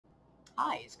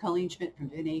Hi, it's Colleen Schmidt from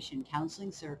Divination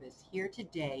Counseling Service here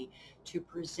today to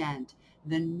present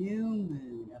the new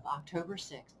moon of October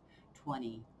 6th,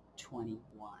 2021.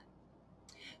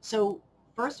 So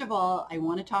first of all, I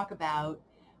want to talk about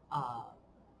uh,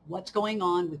 what's going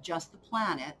on with just the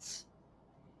planets,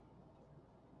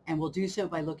 and we'll do so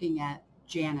by looking at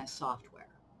Janus software.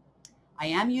 I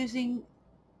am using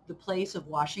the place of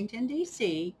Washington,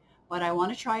 D.C., but I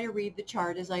want to try to read the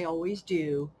chart as I always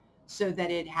do so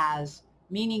that it has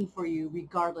meaning for you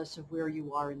regardless of where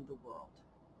you are in the world.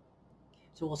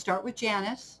 So we'll start with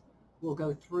Janus. We'll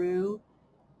go through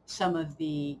some of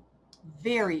the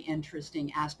very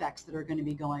interesting aspects that are going to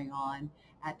be going on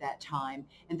at that time.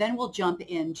 And then we'll jump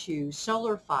into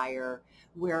solar fire,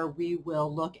 where we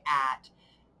will look at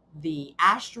the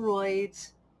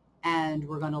asteroids and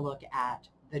we're going to look at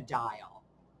the dial.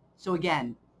 So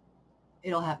again,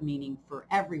 it'll have meaning for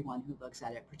everyone who looks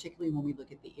at it, particularly when we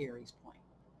look at the Aries point.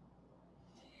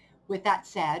 With that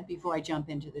said, before I jump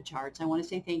into the charts, I want to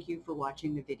say thank you for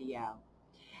watching the video.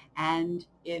 And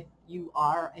if you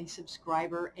are a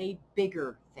subscriber, a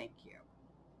bigger thank you.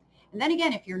 And then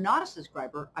again, if you're not a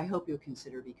subscriber, I hope you'll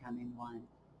consider becoming one.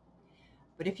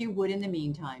 But if you would, in the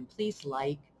meantime, please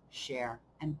like, share,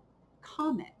 and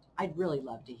comment. I'd really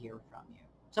love to hear from you.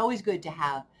 It's always good to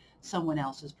have someone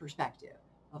else's perspective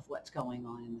of what's going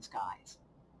on in the skies.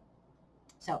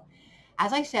 So,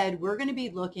 as I said, we're going to be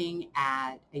looking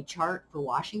at a chart for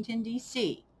Washington,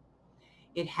 D.C.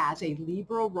 It has a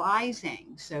Libra rising,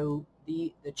 so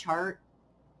the chart,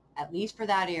 at least for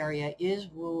that area, is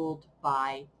ruled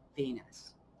by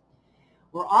Venus.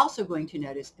 We're also going to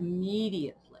notice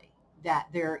immediately that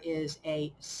there is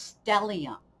a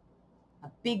stellium,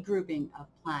 a big grouping of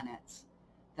planets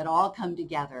that all come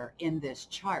together in this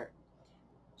chart.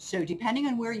 So depending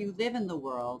on where you live in the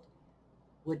world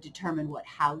would determine what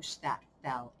house that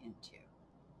fell into.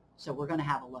 So we're going to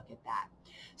have a look at that.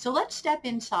 So let's step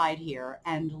inside here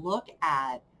and look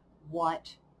at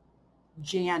what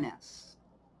Janus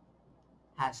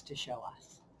has to show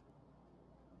us.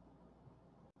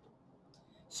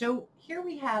 So here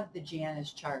we have the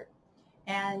Janus chart.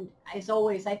 And as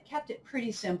always, I've kept it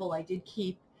pretty simple. I did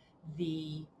keep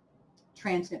the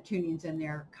trans-Neptunians in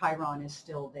there. Chiron is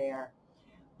still there.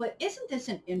 But isn't this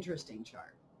an interesting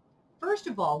chart? First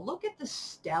of all, look at the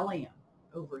stellium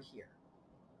over here.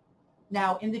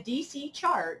 Now, in the DC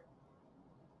chart,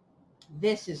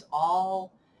 this is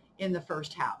all in the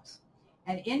first house.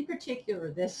 And in particular,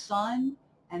 this sun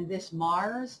and this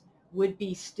Mars would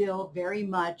be still very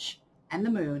much, and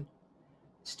the moon,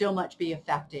 still much be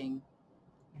affecting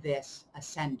this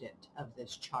ascendant of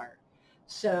this chart.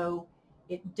 So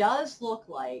it does look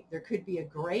like there could be a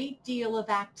great deal of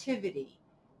activity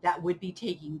that would be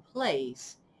taking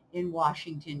place in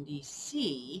Washington,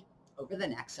 D.C. over the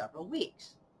next several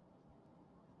weeks.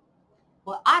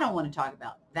 Well, I don't want to talk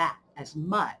about that as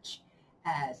much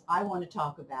as I want to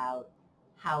talk about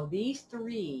how these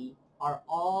three are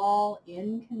all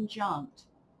in conjunct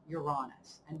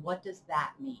Uranus. And what does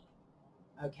that mean?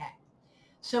 Okay.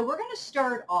 So we're going to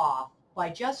start off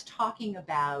by just talking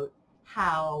about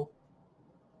how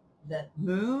the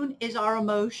moon is our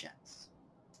emotions.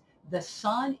 The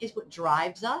sun is what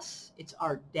drives us. It's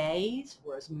our days,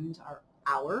 whereas moons are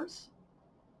hours,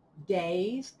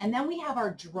 days. And then we have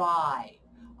our drive,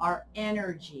 our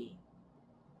energy,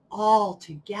 all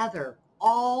together,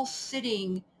 all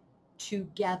sitting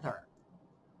together,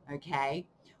 okay?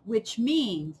 Which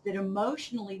means that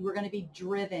emotionally we're going to be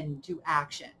driven to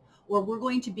action, or we're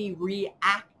going to be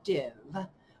reactive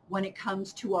when it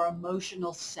comes to our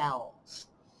emotional selves.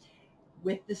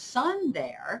 With the sun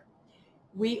there,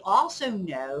 we also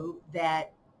know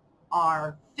that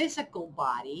our physical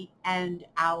body and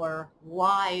our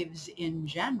lives in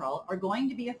general are going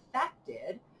to be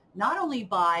affected not only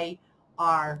by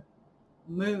our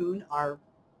moon, our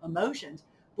emotions,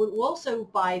 but also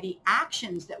by the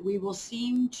actions that we will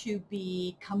seem to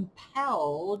be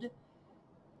compelled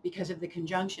because of the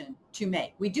conjunction to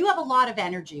make. We do have a lot of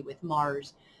energy with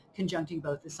Mars conjuncting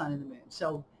both the sun and the moon.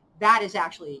 So that is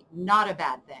actually not a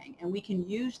bad thing. And we can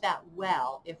use that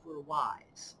well if we're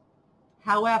wise.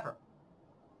 However,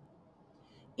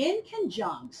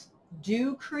 inconjuncts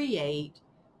do create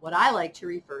what I like to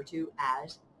refer to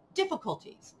as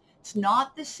difficulties. It's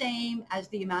not the same as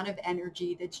the amount of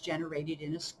energy that's generated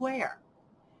in a square.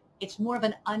 It's more of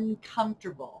an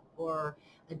uncomfortable or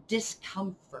a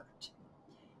discomfort.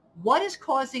 What is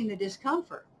causing the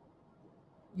discomfort?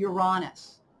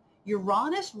 Uranus.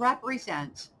 Uranus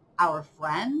represents our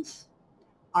friends,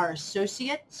 our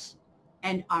associates,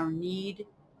 and our need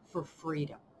for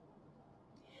freedom.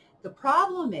 The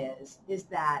problem is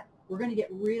that We're going to get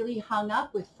really hung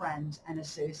up with friends and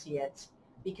associates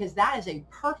because that is a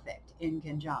perfect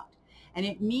inconjunct. And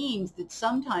it means that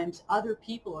sometimes other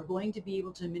people are going to be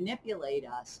able to manipulate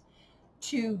us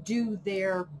to do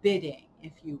their bidding,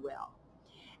 if you will.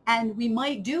 And we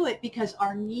might do it because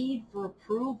our need for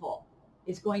approval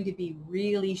is going to be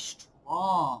really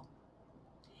strong.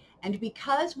 And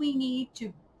because we need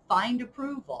to find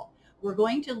approval, we're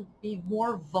going to be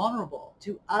more vulnerable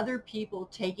to other people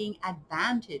taking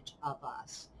advantage of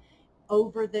us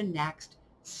over the next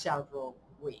several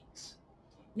weeks.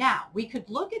 Now, we could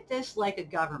look at this like a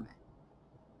government,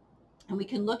 and we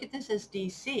can look at this as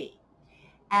DC.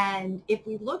 And if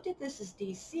we looked at this as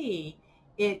DC,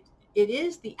 it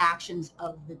is the actions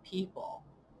of the people.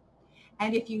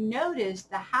 And if you notice,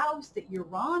 the house that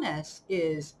Uranus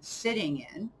is sitting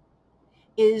in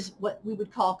is what we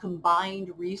would call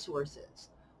combined resources,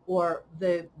 or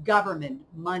the government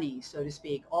money, so to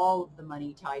speak, all of the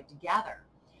money tied together.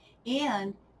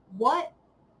 And what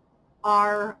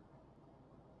are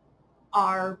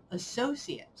our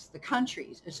associates, the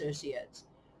country's associates,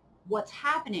 what's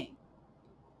happening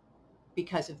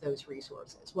because of those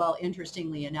resources? Well,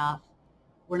 interestingly enough,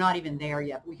 we're not even there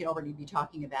yet. We could already be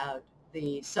talking about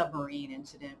the submarine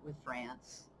incident with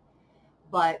France.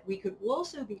 But we could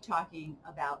also be talking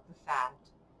about the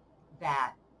fact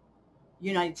that the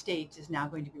United States is now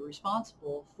going to be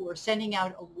responsible for sending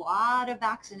out a lot of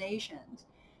vaccinations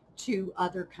to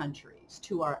other countries,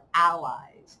 to our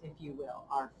allies, if you will,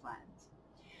 our friends.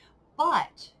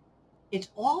 But it's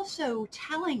also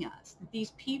telling us that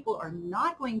these people are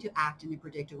not going to act in a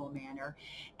predictable manner,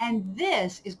 and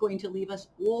this is going to leave us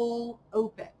all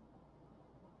open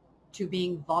to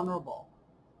being vulnerable,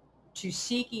 to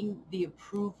seeking the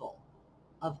approval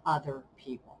of other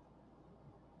people.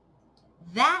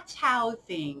 That's how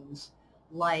things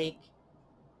like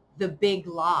the big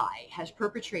lie has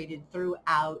perpetrated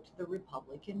throughout the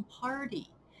Republican Party,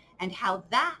 and how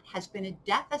that has been a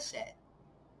deficit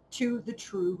to the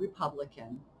true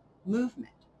Republican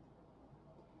movement.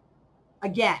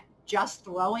 Again, just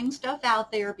throwing stuff out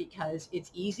there because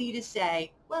it's easy to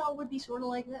say, well, it would be sort of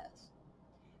like this.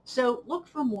 So look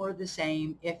for more of the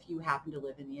same if you happen to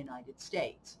live in the United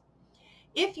States.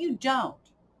 If you don't,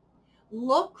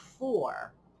 look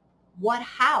for what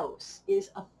house is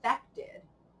affected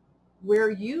where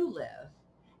you live,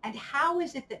 and how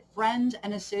is it that friends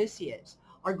and associates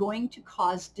are going to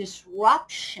cause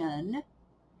disruption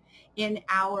in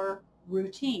our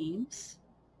routines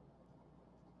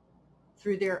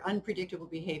through their unpredictable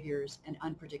behaviors and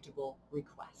unpredictable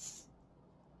requests.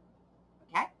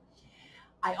 Okay?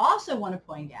 I also want to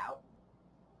point out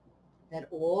that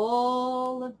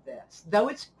all of this, though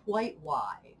it's quite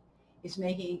wide, is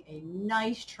making a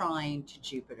nice trine to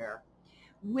Jupiter,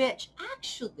 which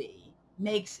actually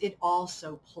makes it all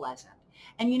so pleasant.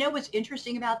 And you know what's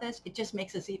interesting about this? It just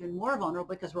makes us even more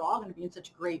vulnerable because we're all going to be in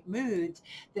such great moods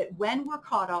that when we're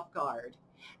caught off guard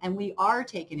and we are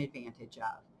taken advantage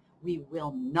of, we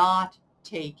will not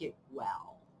take it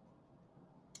well.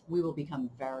 We will become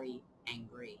very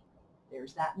angry.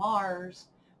 There's that Mars.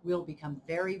 We'll become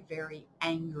very, very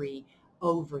angry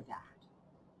over that.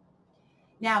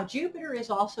 Now, Jupiter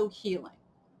is also healing.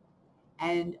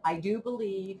 And I do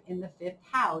believe in the fifth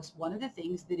house, one of the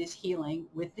things that is healing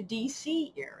with the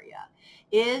DC area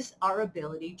is our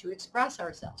ability to express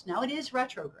ourselves. Now, it is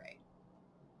retrograde,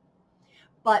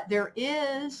 but there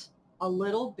is a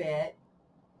little bit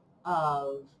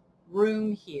of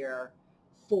room here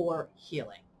for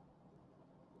healing.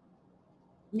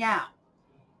 Now,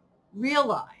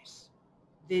 realize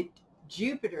that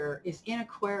Jupiter is in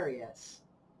Aquarius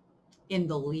in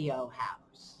the Leo house.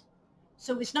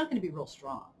 So it's not going to be real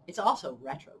strong. It's also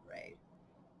retrograde.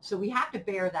 So we have to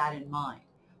bear that in mind.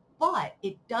 But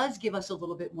it does give us a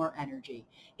little bit more energy.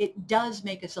 It does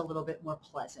make us a little bit more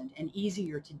pleasant and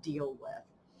easier to deal with.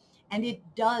 And it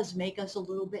does make us a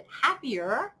little bit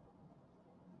happier.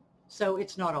 So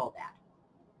it's not all bad.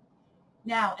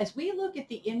 Now, as we look at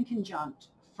the inconjunct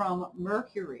from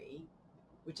Mercury,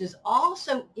 which is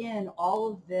also in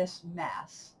all of this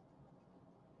mess,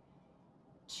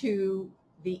 to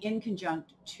the inconjunct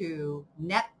to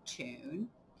Neptune,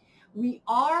 we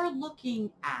are looking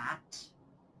at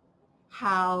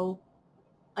how,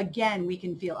 again, we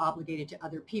can feel obligated to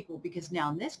other people because now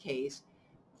in this case,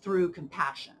 through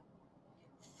compassion,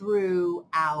 through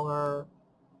our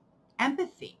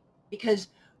empathy, because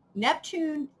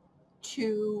Neptune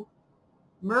to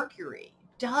Mercury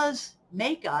does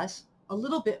make us a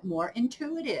little bit more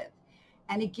intuitive,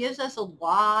 and it gives us a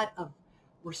lot of,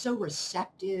 we're so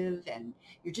receptive and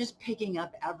you're just picking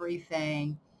up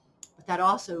everything, but that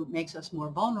also makes us more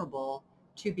vulnerable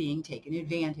to being taken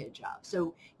advantage of.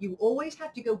 So you always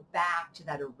have to go back to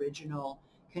that original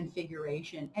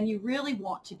configuration, and you really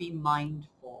want to be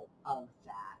mindful of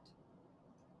that.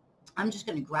 I'm just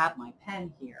going to grab my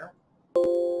pen here.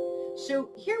 So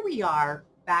here we are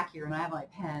back here, and I have my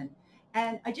pen,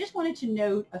 and I just wanted to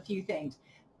note a few things.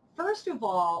 First of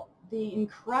all, the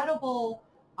incredible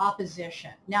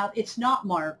opposition. Now, it's not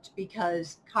marked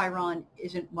because Chiron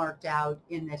isn't marked out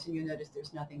in this, and you'll notice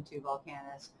there's nothing to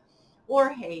Volcanus or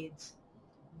Hades,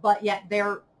 but yet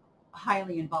they're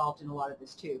highly involved in a lot of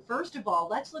this too. First of all,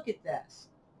 let's look at this.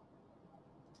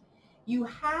 You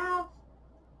have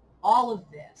all of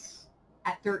this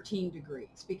at 13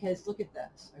 degrees because look at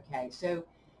this, okay? So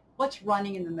what's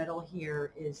running in the middle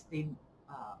here is the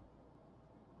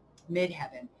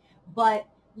midheaven, but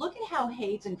look at how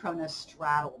Hades and Cronus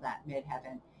straddle that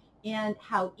midheaven and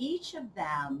how each of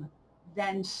them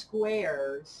then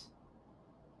squares,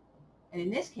 and in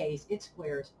this case, it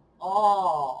squares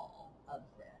all of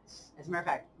this. As a matter of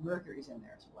fact, Mercury's in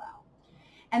there as well.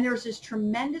 And there's this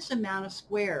tremendous amount of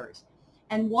squares.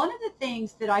 And one of the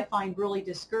things that I find really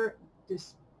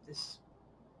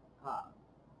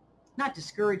not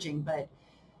discouraging, but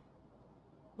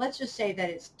let's just say that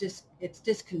it's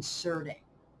disconcerting,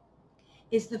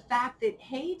 is the fact that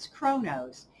Hades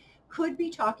Chronos could be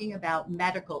talking about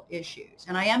medical issues.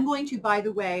 And I am going to, by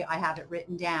the way, I have it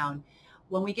written down.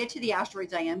 When we get to the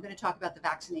asteroids, I am going to talk about the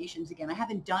vaccinations again. I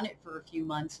haven't done it for a few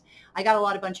months. I got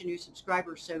a bunch of new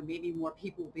subscribers, so maybe more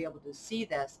people will be able to see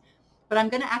this. But I'm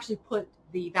going to actually put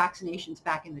the vaccinations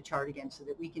back in the chart again so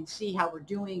that we can see how we're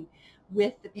doing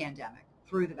with the pandemic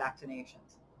through the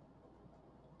vaccinations.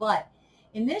 But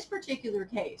in this particular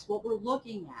case, what we're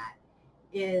looking at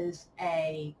is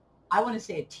I want to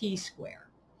say a T-square,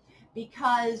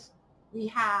 because we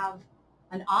have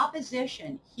an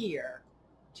opposition here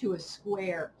to a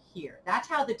square here. That's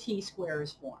how the T-square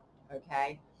is formed,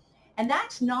 okay? And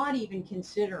that's not even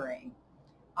considering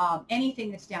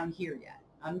anything that's down here yet.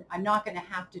 I'm not going to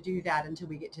have to do that until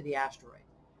we get to the asteroid.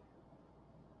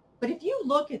 But if you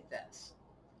look at this,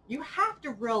 you have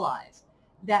to realize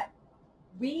that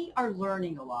we are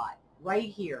learning a lot right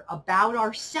here about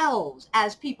ourselves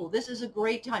as people. This is a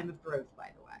great time of growth, by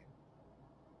the way.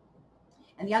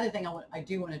 And the other thing I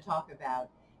do want to talk about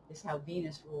is how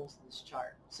Venus rules this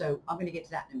chart. So I'm going to get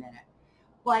to that in a minute.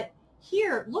 But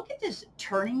here, look at this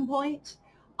turning point.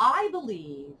 I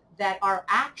believe that our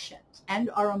actions and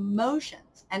our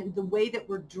emotions and the way that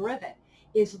we're driven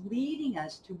is leading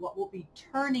us to what will be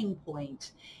turning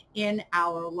points in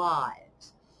our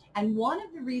lives. And one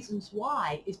of the reasons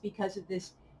why is because of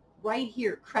this right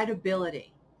here,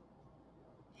 credibility.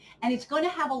 And it's going to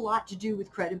have a lot to do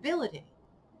with credibility.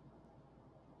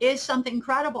 Is something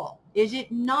credible? Is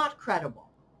it not credible?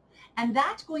 And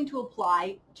that's going to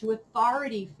apply to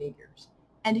authority figures.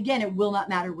 And again, it will not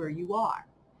matter where you are.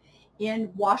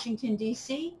 In Washington,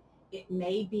 D.C., it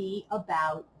may be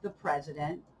about the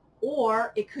president,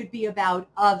 or it could be about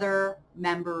other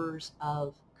members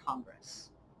of Congress.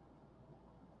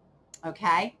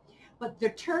 Okay? But the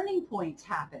turning point's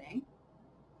happening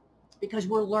because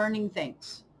we're learning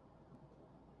things.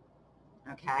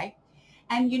 Okay?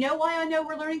 And you know why I know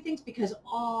we're learning things? Because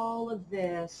all of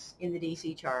this in the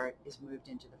DC chart is moved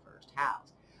into the first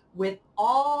house. With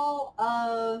all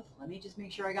of, let me just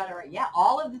make sure I got it right. Yeah,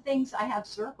 all of the things I have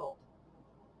circled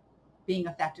being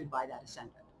affected by that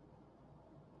ascendant.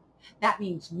 That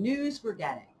means news we're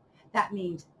getting. That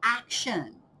means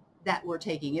action that we're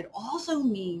taking. It also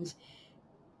means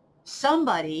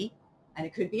somebody, and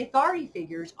it could be authority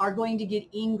figures, are going to get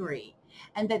angry,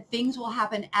 and that things will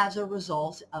happen as a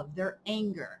result of their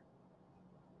anger.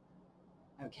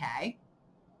 Okay?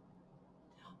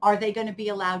 Are they going to be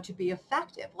allowed to be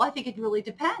effective? Well, I think it really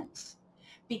depends,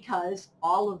 because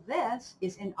all of this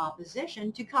is in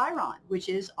opposition to Chiron, which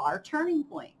is our turning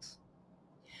points.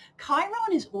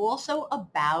 Chiron is also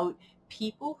about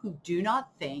people who do not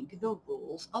think the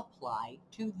rules apply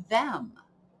to them.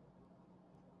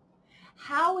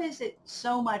 How is it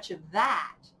so much of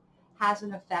that has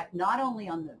an effect not only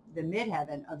on the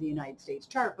midheaven of the United States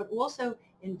chart, but also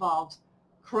involves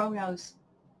Kronos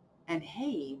and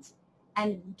Hades,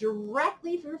 and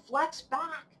directly reflects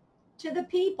back to the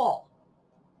people?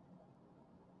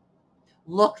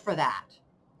 Look for that,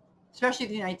 especially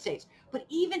the United States. But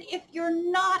even if you're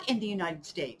not in the United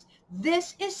States,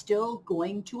 this is still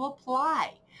going to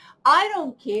apply. I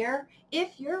don't care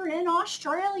if you're in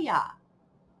Australia.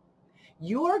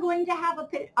 You're going to have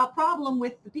a problem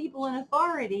with the people in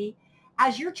authority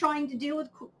as you're trying to deal with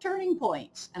turning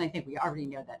points. And I think we already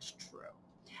know that's true.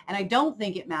 And I don't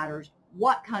think it matters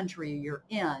what country you're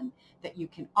in that you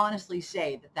can honestly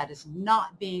say that that is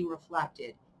not being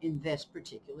reflected in this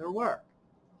particular work.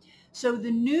 So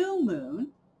the new moon,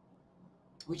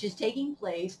 which is taking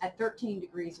place at 13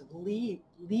 degrees of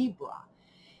Libra,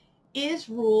 is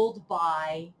ruled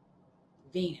by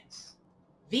Venus.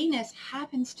 Venus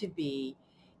happens to be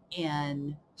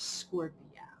in Scorpio.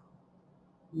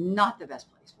 Not the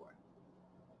best place for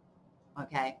it.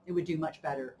 Okay? It would do much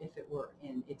better if it were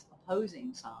in its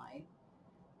opposing sign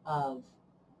of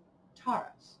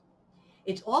Taurus.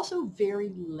 It's also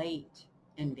very late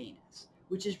in Venus,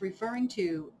 which is referring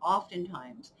to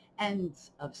oftentimes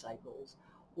ends of cycles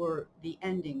or the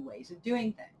ending ways of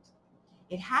doing things.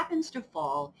 It happens to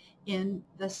fall in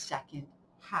the second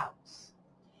house.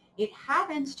 It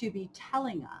happens to be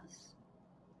telling us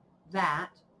that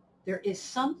there is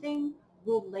something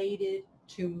related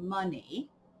to money,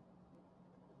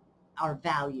 our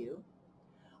value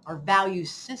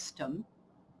system,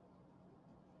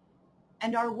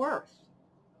 and our worth.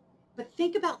 But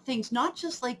think about things not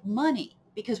just like money,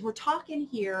 because we're talking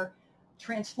here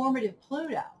transformative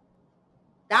Pluto.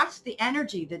 That's the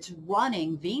energy that's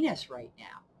running Venus right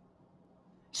now.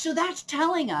 So that's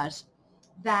telling us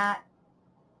that,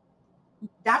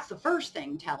 that's the first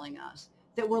thing telling us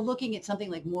that we're looking at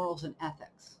something like morals and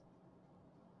ethics.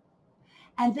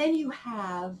 And then you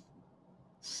have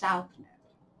South Node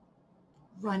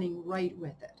running right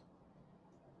with it,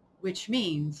 which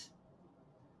means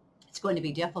it's going to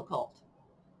be difficult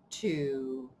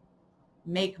to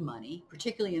make money,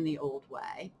 particularly in the old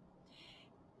way.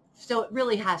 So it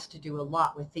really has to do a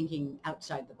lot with thinking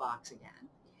outside the box again.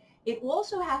 It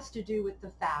also has to do with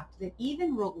the fact that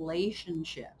even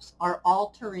relationships are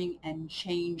altering and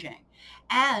changing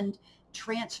and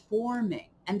transforming,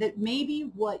 and that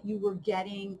maybe what you were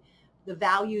getting, the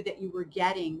value that you were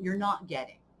getting, you're not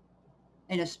getting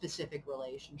in a specific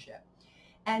relationship.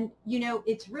 And, you know,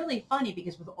 it's really funny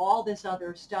because with all this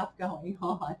other stuff going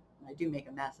on, I do make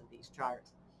a mess of these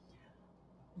charts,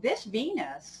 this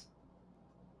Venus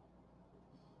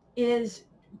is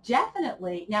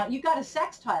definitely, now you've got a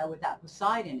sextile with that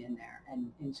Poseidon in there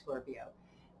and in Scorpio.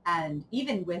 And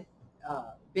even with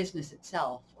business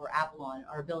itself or Apollon,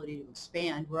 our ability to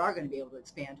expand, we are going to be able to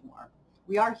expand more.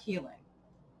 We are healing,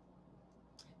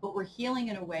 but we're healing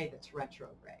in a way that's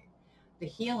retrograde. The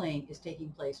healing is taking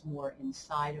place more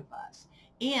inside of us.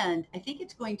 And I think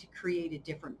it's going to create a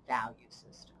different value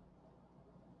system.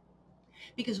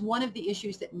 Because one of the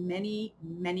issues that many,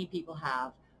 many people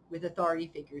have with authority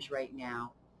figures right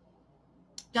now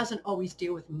doesn't always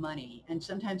deal with money. And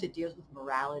sometimes it deals with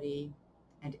morality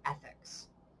and ethics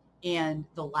and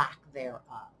the lack thereof.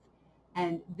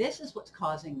 And this is what's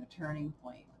causing the turning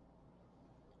point.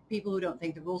 People who don't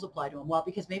think the rules apply to them, well,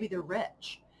 because maybe they're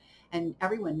rich. And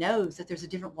everyone knows that there's a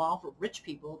different law for rich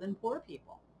people than poor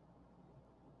people.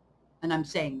 And I'm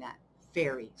saying that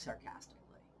very sarcastically,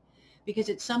 because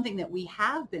it's something that we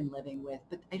have been living with,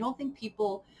 but I don't think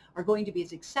people are going to be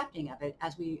as accepting of it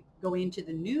as we go into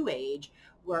the new age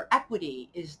where equity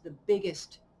is the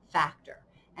biggest factor.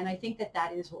 And I think that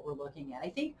that is what we're looking at. I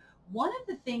think one of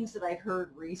the things that I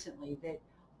heard recently that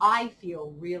I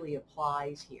feel really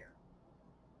applies here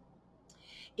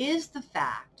is the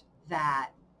fact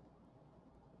that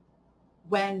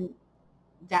when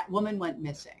that woman went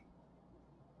missing,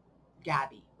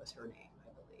 Gabby was her name,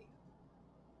 I believe.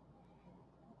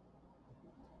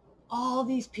 All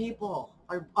these people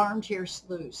are armchair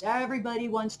sleuths. Everybody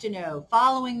wants to know,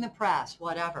 following the press,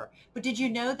 whatever. But did you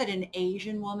know that an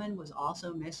Asian woman was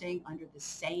also missing under the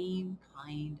same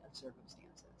kind of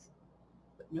circumstances?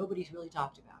 But nobody's really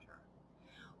talked about her.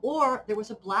 Or there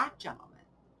was a black gentleman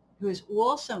who is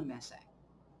also missing.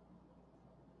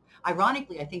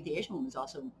 Ironically, I think the Asian woman is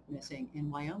also missing in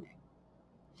Wyoming.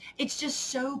 It's just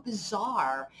so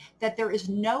bizarre that there is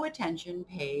no attention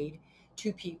paid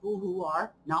to people who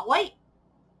are not white.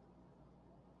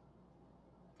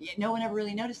 Yet no one ever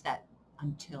really noticed that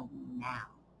until now.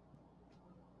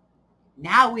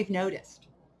 Now we've noticed.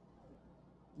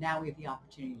 Now we have the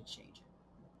opportunity to change it.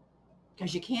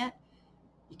 Because you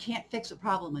can't fix a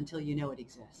problem until you know it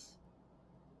exists.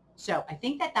 So I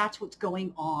think that that's what's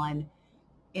going on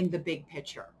in the big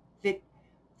picture, that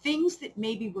things that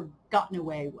maybe were gotten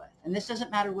away with, and this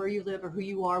doesn't matter where you live or who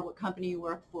you are, what company you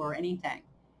work for, or anything.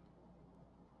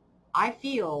 I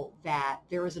feel that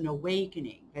there is an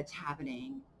awakening that's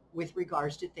happening with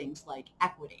regards to things like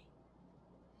equity,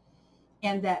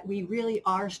 and that we really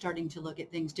are starting to look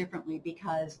at things differently,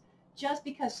 because just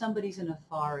because somebody's an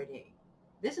authority,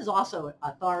 this is also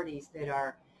authorities that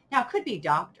are, now it could be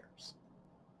doctors,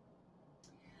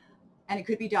 and it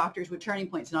could be doctors with turning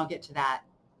points, and I'll get to that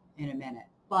in a minute.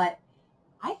 But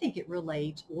I think it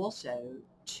relates also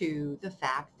to the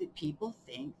fact that people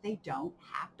think they don't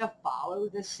have to follow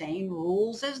the same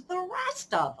rules as the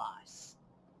rest of us.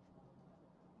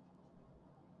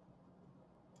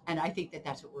 And I think that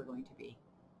that's what we're going to be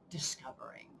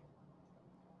discovering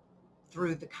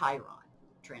through the Chiron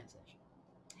transition.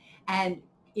 And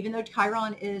even though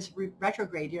Chiron is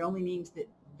retrograde, it only means that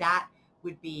that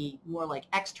would be more like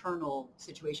external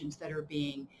situations that are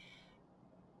being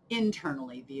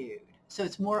internally viewed. So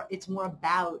it's more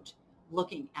about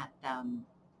looking at them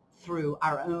through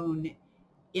our own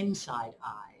inside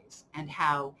eyes, and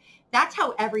how that's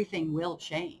how everything will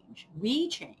change. We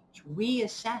change, we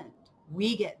ascend,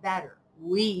 we get better,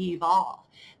 we evolve.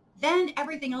 Then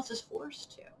everything else is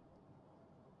forced to.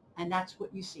 And that's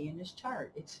what you see in this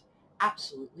chart. It's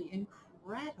absolutely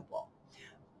incredible.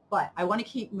 But I want to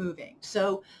keep moving.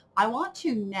 So I want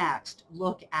to next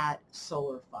look at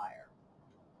solar fire.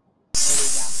 There we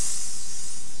go.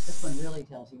 This one really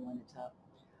tells you when it's up.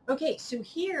 Okay, so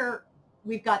here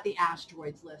we've got the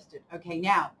asteroids listed. Okay,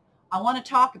 now I want to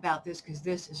talk about this because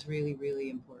this is really, really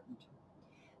important.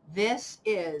 This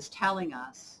is telling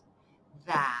us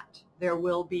that there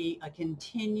will be a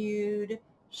continued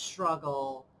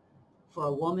struggle for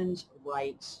a woman's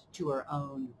rights to her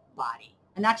own body.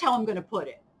 And that's how I'm going to put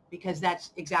it, because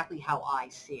that's exactly how I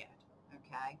see it.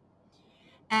 Okay.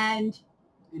 And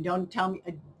don't tell me,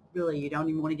 really, you don't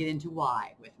even want to get into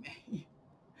why with me.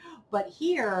 But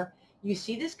here you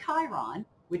see this Chiron,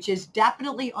 which is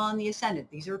definitely on the ascendant.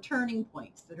 These are turning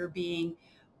points that are being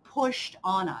pushed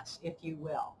on us, if you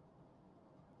will.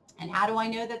 And how do I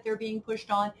know that they're being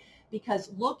pushed on?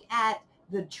 Because look at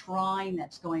the trine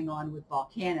that's going on with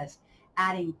Volcanus,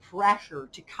 adding pressure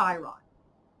to Chiron.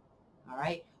 All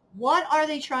right. What are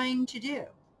they trying to do?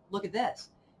 Look at this.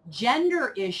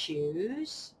 Gender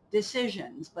issues,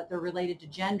 decisions, but they're related to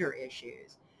gender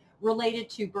issues, related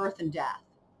to birth and death.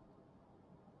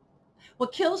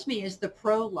 What kills me is the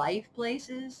pro-life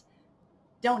places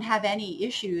don't have any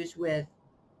issues with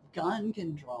gun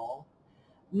control,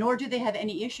 nor do they have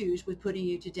any issues with putting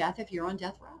you to death if you're on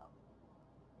death row.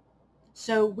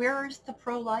 So where's the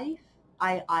pro-life?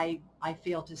 I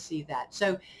fail to see that.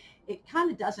 So it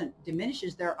kind of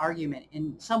diminishes their argument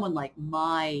in someone like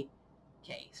my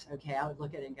case. Okay, I would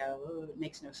look at it and go, oh, it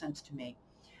makes no sense to me.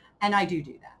 And I do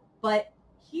that. But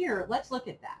here, let's look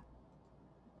at that.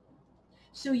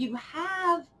 So you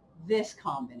have this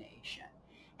combination.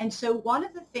 And so one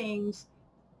of the things,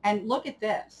 and look at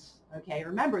this, okay,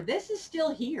 remember, this is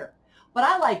still here, but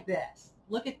I like this.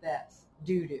 Look at this,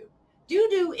 doo-doo.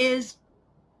 Doo-doo is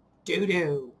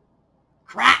doo-doo,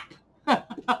 crap,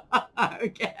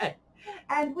 okay.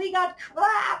 And we got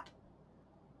crap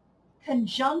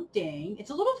conjuncting. It's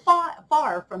a little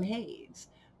far from Hades,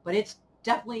 but it's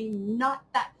definitely not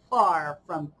that far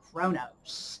from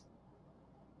Kronos.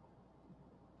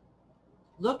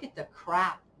 Look at the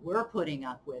crap we're putting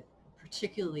up with,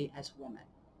 particularly as women.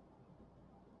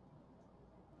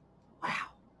 Wow.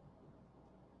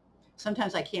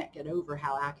 Sometimes I can't get over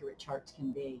how accurate charts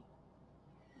can be.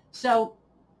 So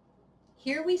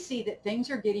here we see that things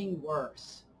are getting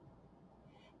worse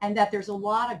and that there's a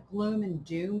lot of gloom and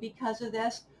doom because of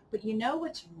this. But you know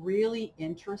what's really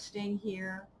interesting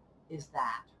here is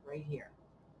that right here.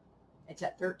 It's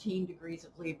at 13 degrees of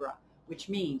Libra, which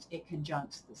means it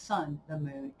conjuncts the sun, the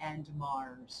moon, and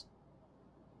Mars.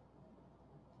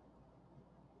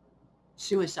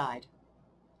 Suicide.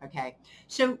 Okay.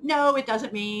 So no, it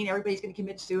doesn't mean everybody's going to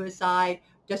commit suicide.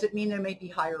 Does it mean there may be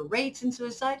higher rates in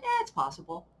suicide? It's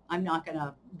possible. I'm not going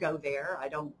to go there.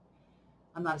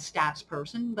 I'm not a stats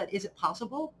person, but is it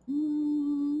possible?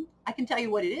 I can tell you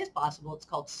what it is possible. It's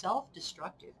called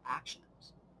self-destructive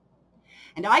actions.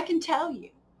 And I can tell you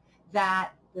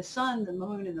that the sun, the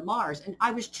moon, and the Mars, and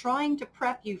I was trying to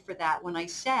prep you for that when I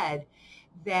said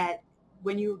that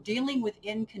when you're dealing with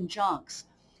inconjuncts,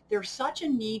 there's such a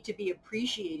need to be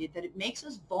appreciated that it makes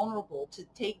us vulnerable to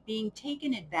being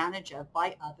taken advantage of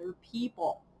by other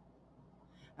people.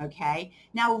 Okay?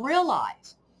 Now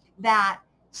realize that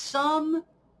some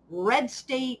red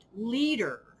state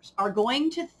leaders are going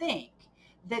to think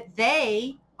that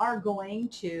they are going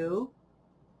to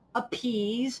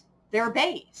appease their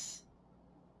base.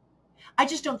 I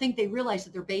just don't think they realize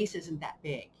that their base isn't that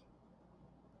big.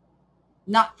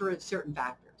 Not for certain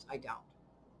factors, I don't.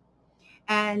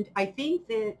 And I think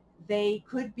that they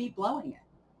could be blowing it.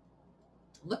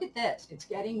 Look at this. It's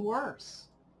getting worse,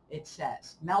 it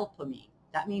says. Melpomene.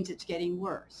 That means it's getting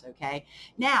worse, okay?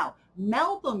 Now,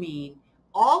 melpomene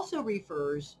also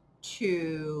refers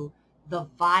to the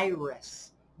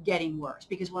virus getting worse.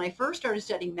 Because when I first started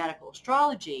studying medical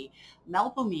astrology,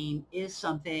 melpomene is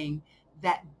something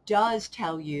that does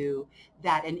tell you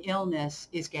that an illness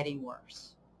is getting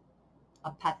worse.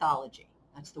 A pathology.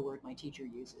 That's the word my teacher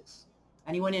uses.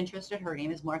 Anyone interested? Her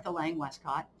name is Martha Lang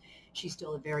Westcott. She's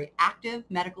still a very active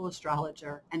medical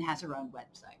astrologer and has her own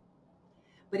website.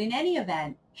 But in any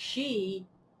event,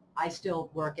 I still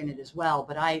work in it as well,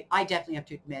 but I definitely have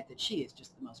to admit that she is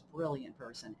just the most brilliant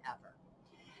person ever.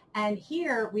 And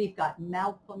here we've got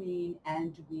malplamine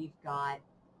and we've got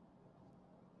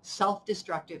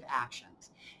self-destructive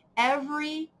actions.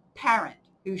 Every parent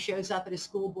who shows up at a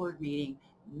school board meeting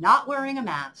not wearing a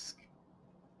mask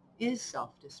is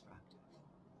self-destructive.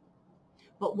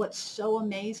 But what's so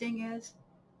amazing is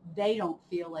they don't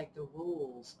feel like the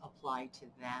rules apply to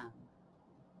them.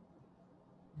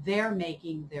 They're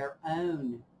making their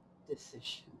own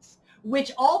decisions,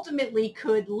 which ultimately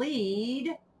could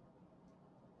lead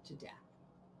to death,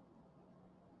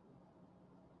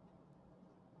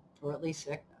 or at least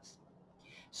sickness.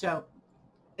 So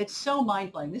it's so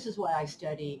mind-blowing. This is why I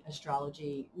study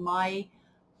astrology. My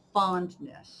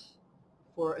fondness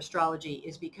for astrology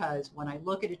is because when I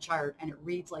look at a chart and it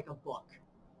reads like a book,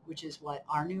 which is what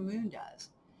our new moon does,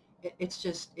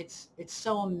 it's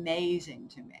so amazing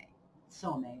to me. It's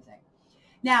so amazing.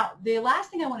 Now, the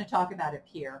last thing I want to talk about up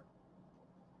here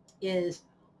is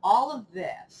all of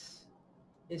this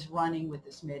is running with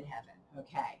this midheaven,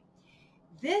 okay?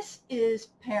 This is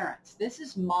parents. This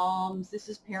is moms. This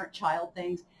is parent-child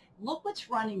things. Look what's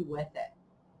running with it.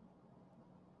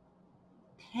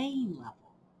 Pain level.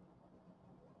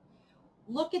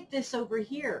 Look at this over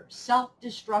here,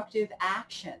 self-destructive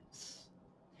actions,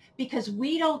 because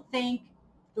we don't think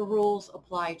the rules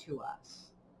apply to us.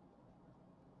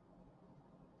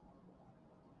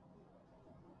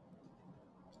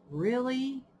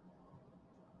 Really?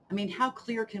 I mean, how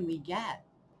clear can we get?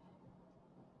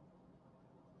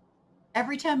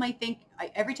 Every time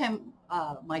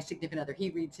my significant other, he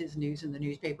reads his news in the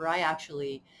newspaper, I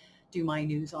actually do my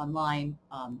news online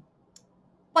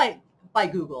by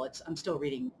Google. I'm still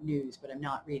reading news, but I'm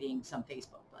not reading some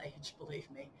Facebook page,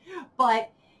 believe me.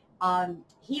 But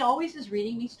he always is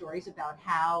reading me stories about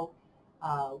how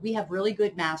we have really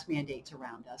good mask mandates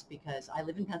around us, because I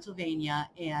live in Pennsylvania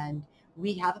and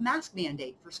we have a mask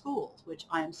mandate for schools, which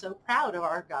I am so proud of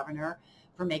our governor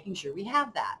for making sure we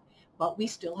have that. But we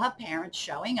still have parents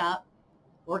showing up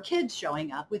or kids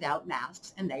showing up without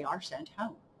masks, and they are sent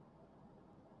home.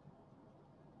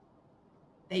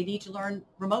 They need to learn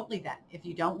remotely then. If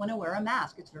you don't want to wear a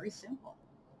mask, it's very simple.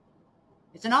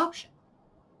 It's an option.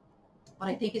 But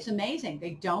I think it's amazing.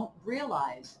 They don't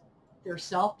realize they're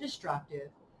self-destructive.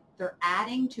 They're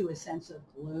adding to a sense of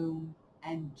gloom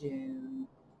and doom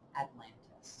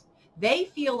Atlantis. They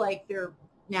feel like they're,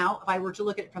 now, if I were to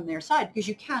look at it from their side, because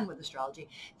you can with astrology,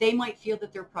 they might feel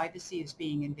that their privacy is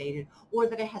being invaded or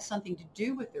that it has something to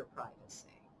do with their privacy.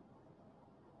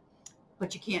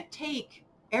 But you can't take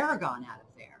Aragon out of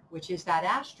there, which is that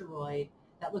asteroid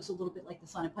that looks a little bit like the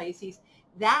sun of Pisces.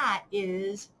 That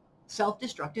is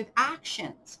self-destructive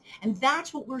actions. And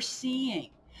that's what we're seeing.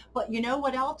 But you know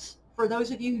what else? For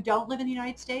those of you who don't live in the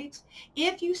United States,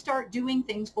 if you start doing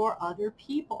things for other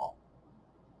people,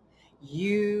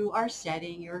 you are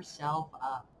setting yourself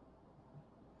up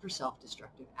for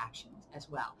self-destructive actions as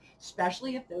well,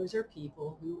 especially if those are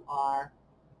people who are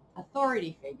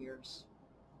authority figures,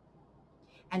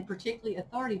 and particularly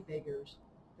authority figures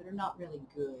that are not really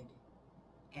good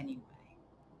anyway.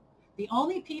 The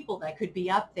only people that could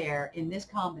be up there in this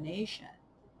combination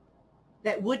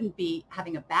that wouldn't be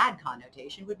having a bad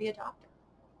connotation would be a doctor.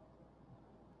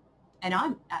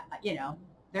 And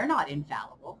they're not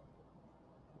infallible.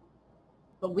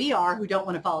 But we are, who don't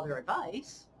want to follow their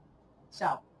advice.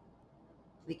 So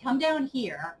we come down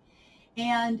here,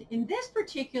 and in this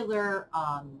particular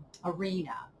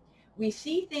arena, we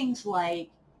see things like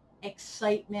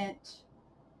excitement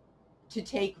to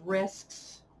take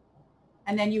risks,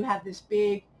 and then you have this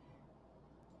big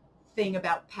thing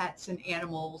about pets and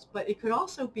animals, but it could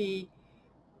also be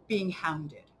being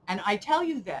hounded. And I tell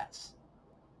you this,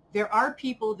 there are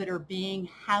people that are being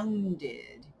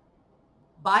hounded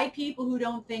by people who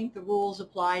don't think the rules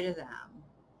apply to them,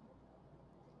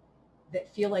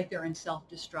 that feel like they're in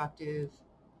self-destructive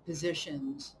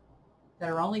positions that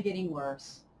are only getting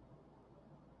worse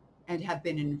and have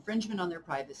been an infringement on their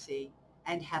privacy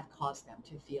and have caused them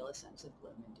to feel a sense of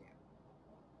gloom and doom.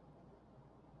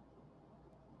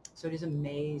 So it is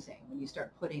amazing when you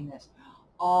start putting this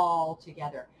all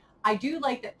together. I do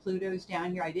like that Pluto's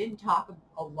down here. I didn't talk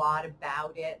a lot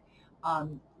about it,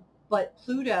 but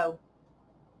Pluto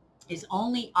is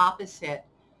only opposite,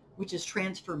 which is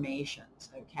transformations,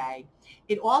 okay?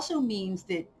 It also means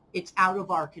that it's out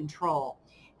of our control.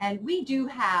 And we do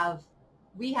have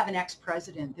we have an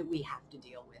ex-president that we have to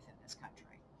deal with in this country.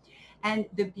 And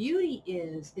the beauty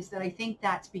is that I think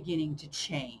that's beginning to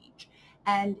change.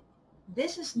 And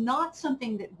this is not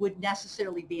something that would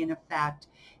necessarily be in effect,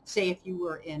 say, if you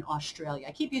were in Australia.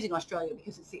 I keep using Australia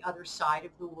because it's the other side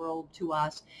of the world to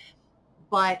us.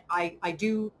 But I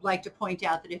do like to point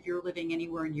out that if you're living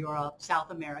anywhere in Europe,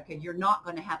 South America, you're not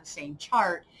going to have the same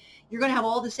chart. You're going to have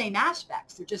all the same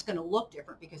aspects. They're just going to look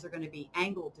different because they're going to be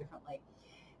angled differently.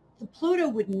 The Pluto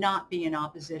would not be in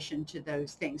opposition to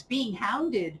those things. Being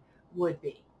hounded would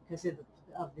be because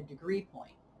of the degree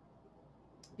point.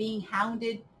 Being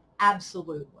hounded,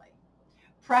 absolutely.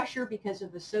 Pressure because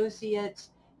of associates,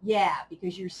 yeah,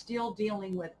 because you're still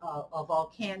dealing with a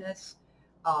Volcanus,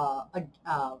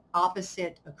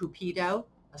 opposite a Cupido,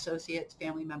 associates,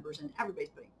 family members, and everybody's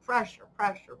putting pressure,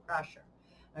 pressure, pressure.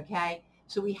 Okay,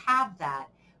 so we have that.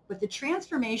 But the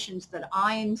transformations that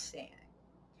I'm seeing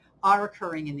are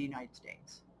occurring in the United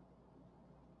States.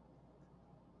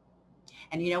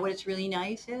 And you know what it's really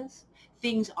nice is?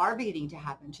 Things are beginning to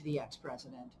happen to the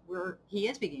ex-president where he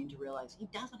is beginning to realize he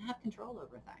doesn't have control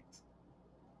over things.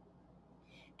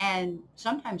 And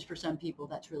sometimes for some people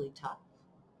that's really tough.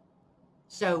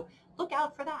 So look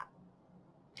out for that,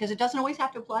 because it doesn't always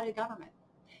have to apply to the government.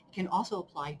 It can also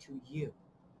apply to you.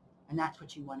 And that's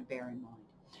what you want to bear in mind.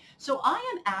 So I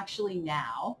am actually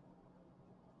now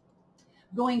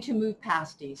going to move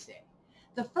past DC.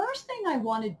 The first thing I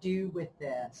want to do with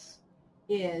this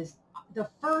is, the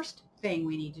first thing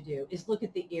we need to do is look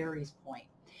at the Aries point.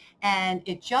 And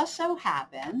it just so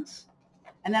happens,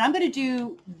 and then I'm going to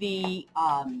do the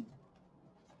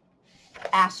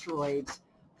asteroids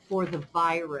for the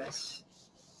virus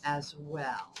as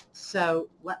well. So,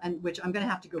 which I'm going to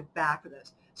have to go back for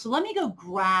this. So let me go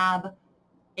grab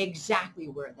exactly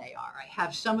where they are. I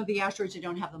have some of the asteroids, I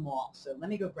don't have them all. So let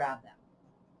me go grab them.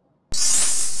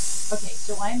 Okay,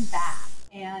 so I'm back,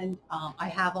 and I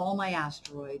have all my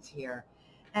asteroids here.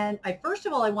 And first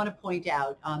of all, I want to point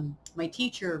out, my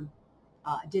teacher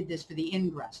did this for the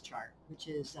ingress chart, which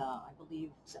is, I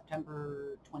believe,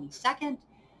 September 22nd,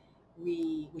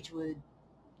 which would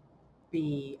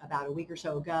be about a week or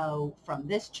so ago from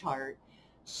this chart.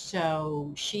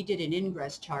 So she did an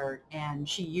ingress chart, and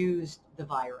she used the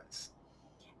virus.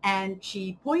 And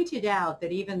she pointed out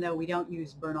that even though we don't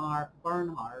use Bernhard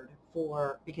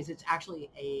because it's actually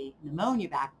a pneumonia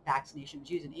vaccination, it was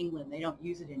used in England, they don't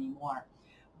use it anymore.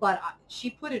 But she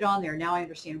put it on there. Now I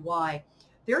understand why.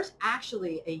 There's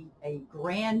actually a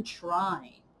grand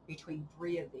trine between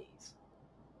three of these.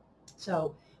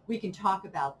 So we can talk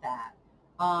about that.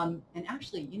 And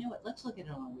actually, you know what? Let's look at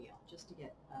it on a wheel just to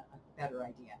get a better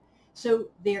idea. So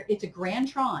it's a grand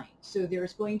trine. So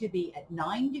there's going to be at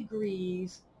 9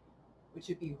 degrees, which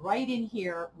would be right in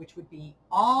here, which would be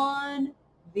on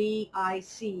the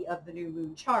IC of the new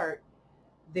moon chart.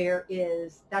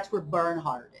 That's where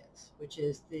Bernhard is, which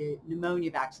is the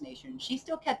pneumonia vaccination. She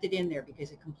still kept it in there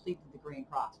because it completed the grand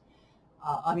cross.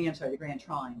 The grand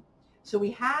trine. So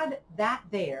we had that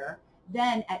there.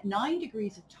 Then at 9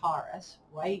 degrees of Taurus,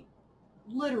 right,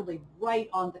 literally right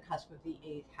on the cusp of the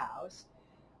 8th house,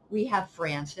 we have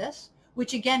Francis,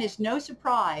 which again is no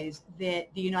surprise that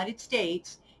the United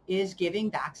States is giving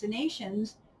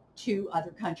vaccinations to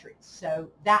other countries. So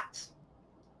that's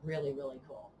really, really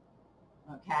cool.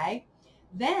 Okay.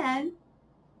 Then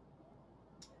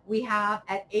we have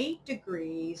at 8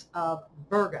 degrees of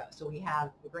Virgo. So we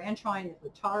have the grand trine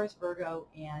with Taurus, Virgo,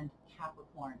 and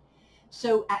Capricorn.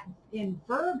 So in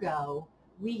Virgo,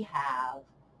 we have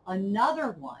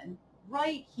another one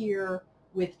right here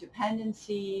with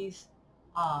dependencies.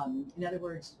 In other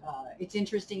words, it's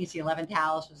interesting. It's the 11th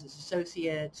house with its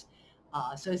associates,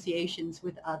 associations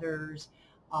with others.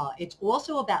 It's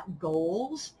also about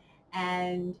goals,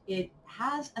 and it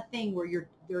has a thing where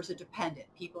there's a dependent.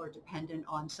 People are dependent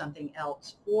on something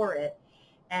else for it,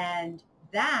 and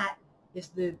that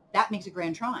makes a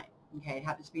grand trine. Okay, it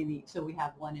happens to be so we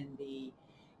have one in the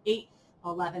 8th,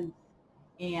 11th,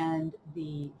 and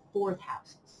the 4th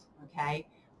houses. Okay,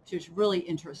 so it's really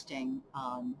interesting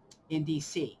in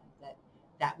DC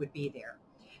that would be there.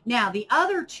 Now the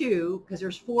other two, because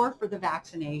there's 4 for the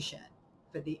vaccination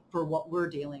for what we're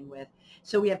dealing with.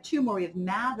 So we have 2 more. We have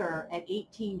Mather at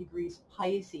 18 degrees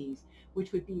Pisces,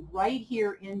 which would be right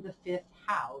here in the 5th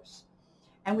house,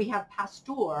 and we have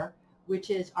Pastor, which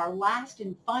is our last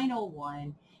and final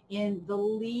one in the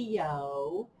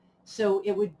Leo. So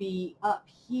it would be up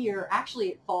here. Actually,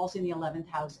 it falls in the 11th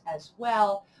house as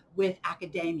well with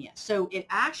academia. So it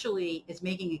actually is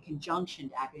making a conjunction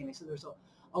to academia. So there's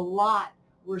a lot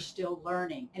we're still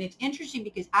learning. And it's interesting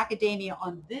because academia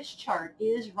on this chart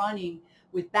is running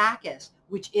with Bacchus,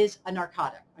 which is a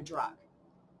narcotic, a drug.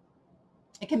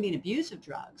 It can be an abuse of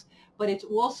drugs, but it's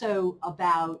also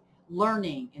about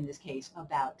learning, in this case,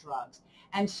 about drugs.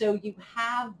 And so you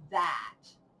have that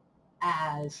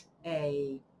as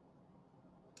a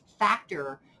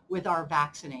factor with our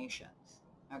vaccinations.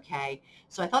 Okay,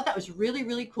 so I thought that was really,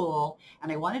 really cool,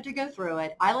 and I wanted to go through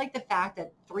it. I like the fact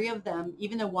that 3 of them,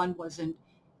 even though one wasn't,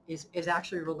 is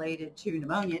actually related to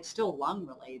pneumonia, it's still lung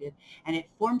related, and it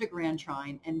formed a grand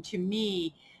trine. And to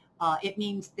me, it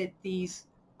means that these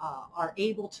are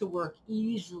able to work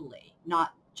easily,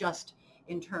 not just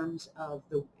in terms of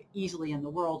the easily in the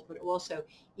world, but also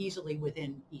easily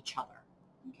within each other.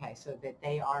 Okay, so that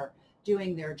they are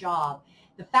doing their job.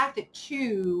 The fact that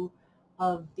 2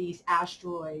 of these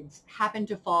asteroids happen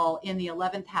to fall in the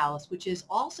 11th house, which is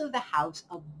also the house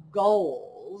of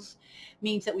goals,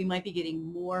 means that we might be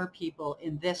getting more people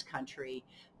in this country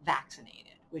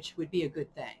vaccinated, which would be a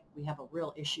good thing. We have a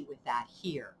real issue with that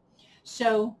here.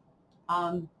 So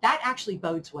that actually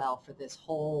bodes well for this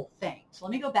whole thing. So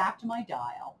let me go back to my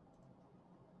dial,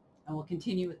 and we'll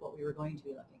continue with what we were going to be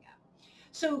looking at.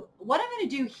 So what I'm going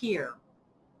to do here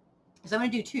is I'm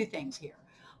going to do 2 things here.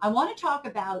 I want to talk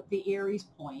about the Aries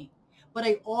point, but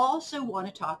I also want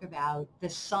to talk about the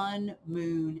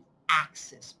sun-moon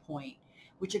axis point,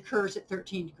 which occurs at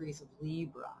 13 degrees of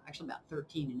Libra, actually about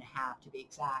 13 and a half to be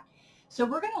exact. So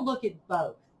we're going to look at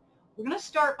both. We're going to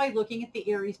start by looking at the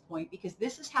Aries point because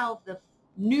this is how the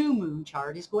new moon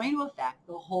chart is going to affect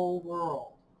the whole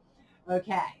world.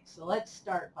 Okay, so let's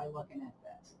start by looking at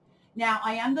this. Now,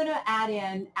 I am going to add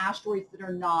in asteroids that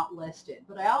are not listed,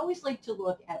 but I always like to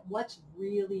look at what's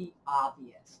really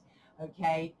obvious,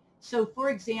 okay? So, for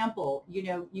example, you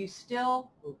know, you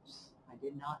still, oops, I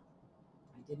didn't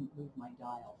move my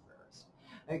dial first.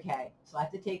 Okay, so I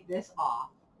have to take this off.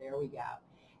 There we go.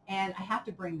 And I have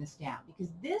to bring this down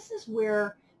because this is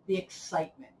where the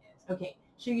excitement is. Okay,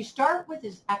 so you start with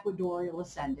this equatorial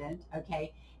ascendant,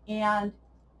 okay, and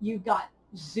you've got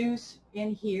Zeus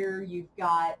in here, you've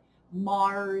got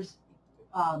Mars,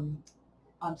 I'm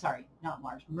sorry, not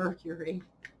Mars, Mercury,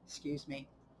 excuse me.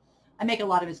 I make a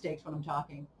lot of mistakes when I'm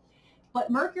talking. But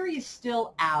Mercury is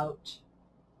still out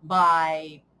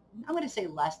by, I'm going to say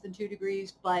less than 2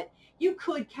 degrees, but you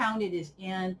could count it as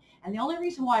in. And the only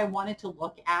reason why I wanted to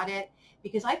look at it,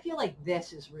 because I feel like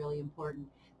this is really important.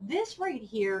 This right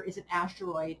here is an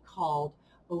asteroid called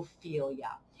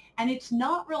Ophelia. And it's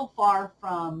not real far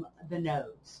from the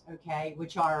nodes, okay,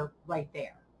 which are right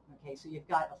there. Okay, so you've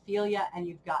got Ophelia and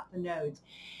you've got the nodes.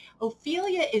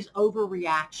 Ophelia is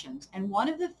overreactions. And one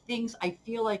of the things I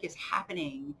feel like is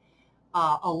happening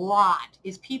a lot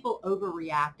is people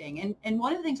overreacting. And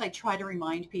one of the things I try to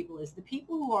remind people is the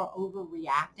people who are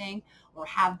overreacting or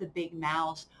have the big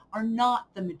mouths are not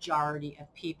the majority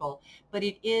of people, but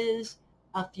it is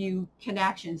a few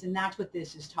connections, and that's what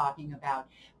this is talking about.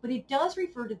 But it does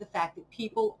refer to the fact that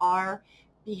people are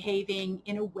behaving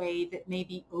in a way that may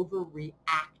be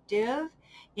overreactive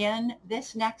in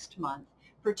this next month,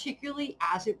 particularly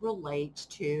as it relates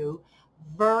to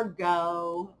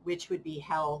Virgo, which would be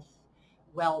health,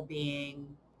 well-being,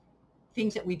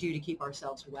 things that we do to keep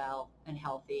ourselves well and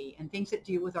healthy, and things that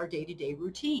deal with our day-to-day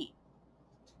routine.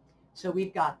 So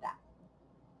we've got that.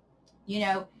 You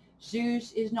know,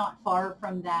 Zeus is not far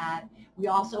from that. We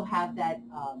also have that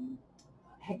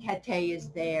Hecate is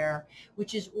there,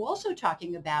 which is also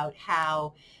talking about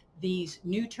how these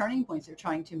new turning points they're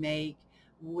trying to make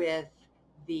with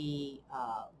the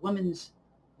woman's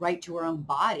right to her own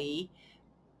body,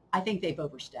 I think they've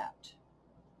overstepped.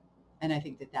 And I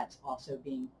think that that's also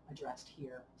being addressed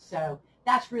here. So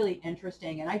that's really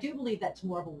interesting. And I do believe that's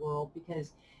more of a world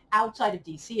because outside of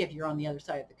DC, if you're on the other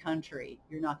side of the country,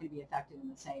 you're not going to be affected in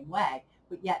the same way.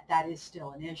 But yet that is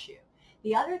still an issue.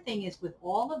 The other thing is with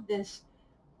all of this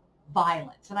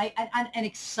violence and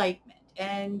excitement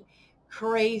and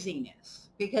craziness,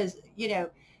 because, you know,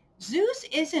 Zeus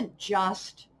isn't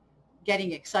just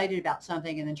getting excited about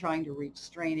something and then trying to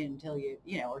restrain it until you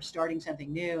know, or starting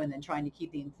something new and then trying to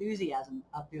keep the enthusiasm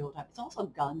up the whole time. It's also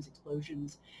guns,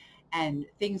 explosions, and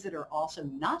things that are also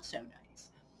not so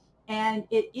nice. And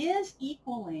it is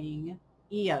equaling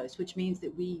Eos, which means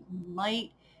that we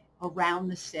might, around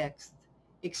the 6th,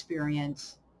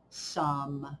 experience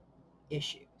some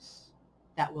issues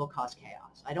that will cause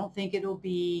chaos. I don't think it'll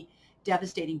be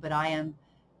devastating, but I am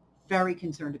very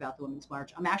concerned about the Women's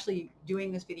March. I'm actually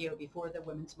doing this video before the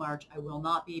Women's March. I will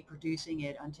not be producing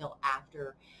it until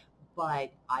after,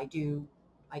 but I can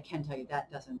tell you that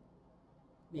doesn't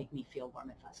make me feel warm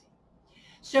and fuzzy.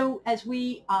 So as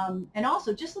we, and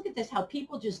also just look at this, how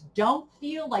people just don't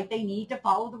feel like they need to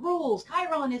follow the rules.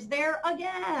 Chiron is there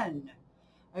again,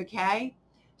 okay?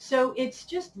 So it's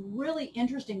just really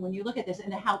interesting when you look at this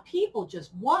and how people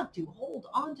just want to hold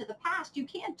on to the past. You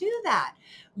can't do that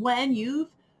when you've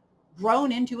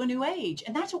grown into a new age.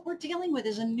 And that's what we're dealing with,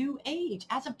 is a new age.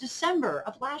 As of December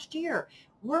of last year,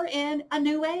 we're in a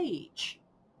new age.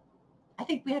 I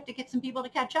think we have to get some people to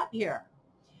catch up here.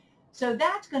 So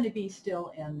that's going to be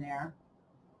still in there.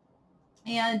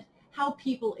 And how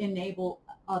people enable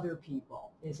other people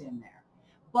is in there.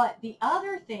 But the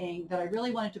other thing that I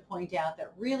really wanted to point out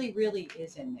that really, really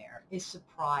is in there is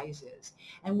surprises.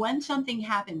 And when something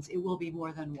happens, it will be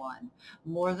more than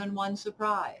one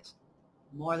surprise,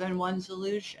 more than one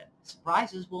solution.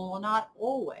 Surprises will not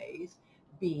always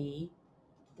be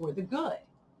for the good.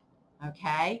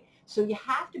 Okay? So you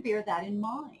have to bear that in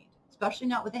mind, especially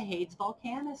not with the Hades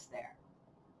volcanus there.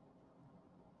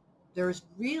 There's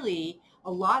really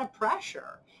a lot of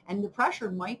pressure, and the pressure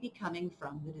might be coming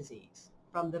from the disease,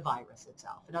 from the virus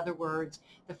itself. In other words,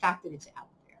 the fact that it's out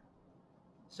there.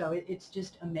 So it's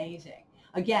just amazing.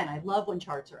 Again, I love when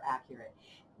charts are accurate.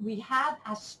 We have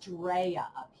Astrea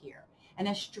up here. And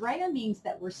Astrea means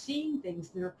that we're seeing things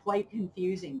that are quite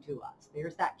confusing to us.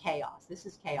 There's that chaos. This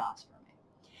is chaos for me.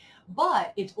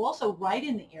 But it's also right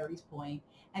in the Aries point,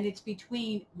 and it's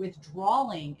between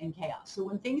withdrawing and chaos. So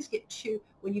when things get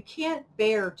when you can't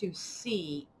bear to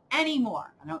see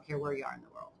anymore, I don't care where you are in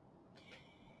the world,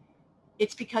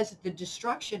 it's because the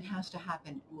destruction has to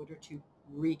happen in order to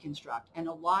reconstruct. And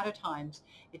a lot of times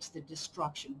it's the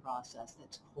destruction process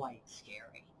that's quite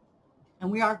scary.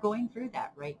 And we are going through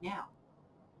that right now.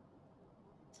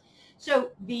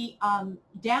 So the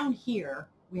down here,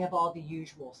 we have all the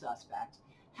usual suspects.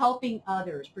 Helping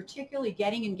others, particularly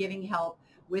getting and giving help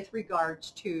with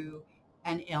regards to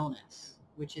an illness,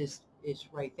 which is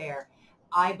right there,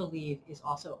 I believe is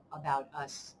also about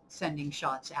us sending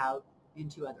shots out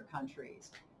into other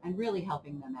countries and really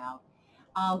helping them out.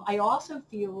 I also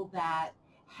feel that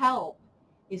help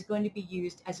is going to be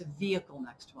used as a vehicle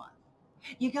next month.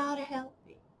 You got to help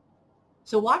me.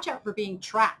 So watch out for being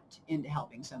trapped into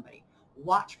helping somebody.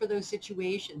 Watch for those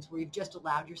situations where you've just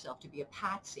allowed yourself to be a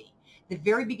patsy. At the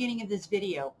very beginning of this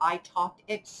video, I talked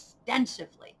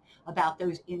extensively about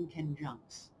those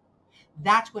inconjuncts.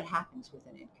 That's what happens with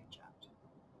an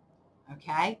inconjunct.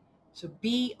 Okay? So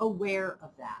be aware of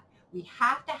that. We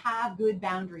have to have good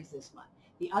boundaries this month.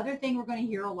 The other thing we're going to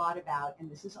hear a lot about, and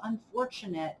this is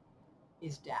unfortunate,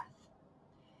 is death.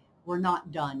 We're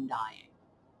not done dying.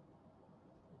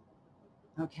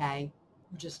 Okay?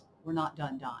 We're not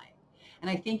done dying. And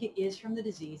I think it is from the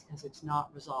disease because it's not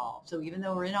resolved. So even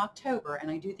though we're in October, and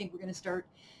I do think we're going to start,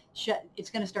 it's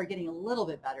going to start getting a little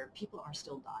bit better, people are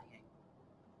still dying.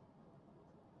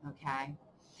 Okay?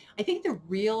 I think the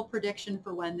real prediction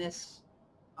for when this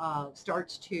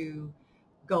starts to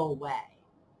go away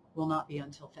will not be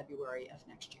until February of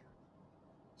next year.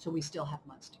 So we still have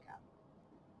months to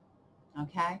go.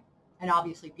 Okay? And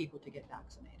obviously people to get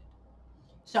vaccinated.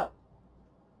 So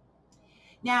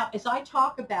now, as I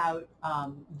talk about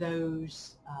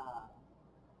those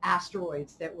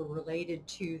asteroids that were related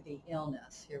to the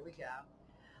illness, here we go.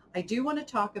 I do want to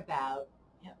talk about,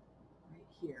 right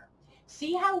here.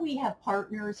 See how we have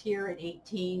partners here at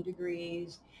 18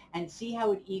 degrees, and see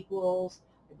how it equals,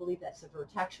 I believe that's the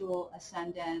vertexual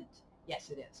ascendant.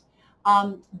 Yes, it is.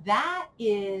 That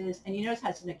is, and you notice how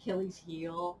it's an Achilles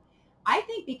heel. I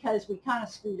think because we kind of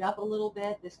screwed up a little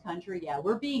bit, this country, yeah,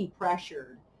 we're being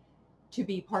pressured to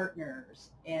be partners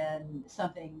in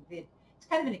something that it's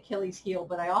kind of an Achilles heel,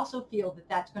 but I also feel that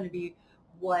that's going to be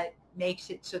what makes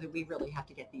it so that we really have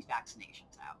to get these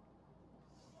vaccinations out.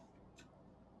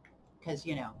 Because,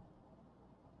 you know,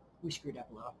 we screwed up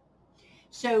a little.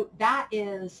 So that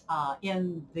is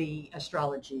in the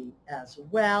astrology as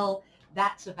well.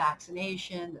 That's a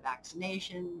vaccination. The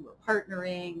vaccination, we're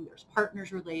partnering. There's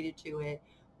partners related to it.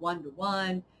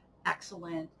 One-to-one,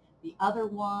 excellent. The other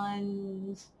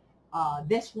ones,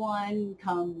 this one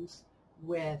comes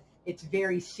with, it's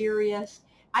very serious.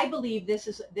 I believe this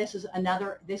is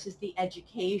the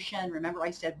education. Remember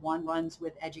I said one runs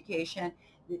with education.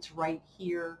 It's right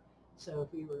here. So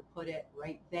if we were to put it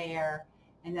right there,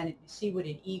 and then see what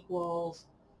it equals.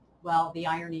 Well, the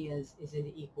irony is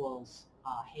it equals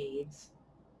Hades.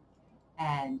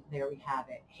 And there we have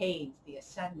it. Hades, the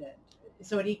ascendant.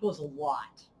 So it equals a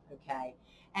lot, okay?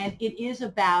 And it is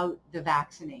about the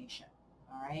vaccination,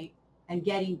 all right? And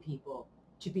getting people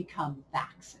to become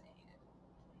vaccinated.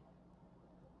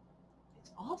 It's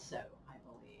also, I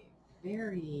believe,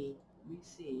 very, let me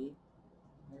see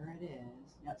where it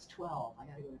is. Now it's 12. I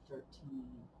got to go to 13.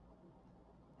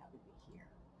 That would be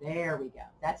here. There we go.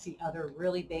 That's the other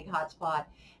really big hot spot.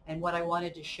 And what I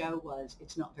wanted to show was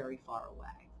it's not very far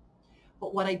away.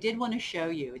 But what I did want to show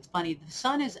you, it's funny, the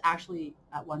sun is actually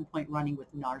at one point running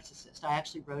with narcissist. I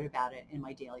actually wrote about it in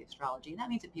my daily astrology. And that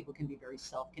means that people can be very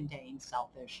self-contained,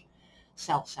 selfish,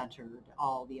 self-centered,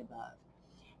 all the above.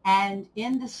 And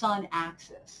in the sun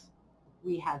axis,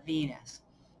 we have Venus.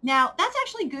 Now, that's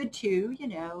actually good too, you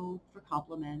know, for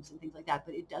compliments and things like that,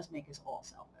 but it does make us all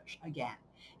selfish. Again,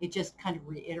 it just kind of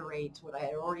reiterates what I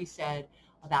had already said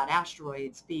about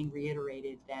asteroids being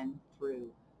reiterated then through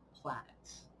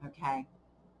planets, okay?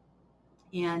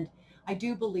 And I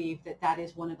do believe that that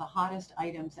is one of the hottest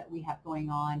items that we have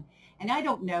going on. And I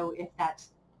don't know if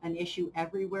that's an issue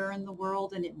everywhere in the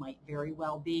world, and it might very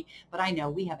well be, but I know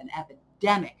we have an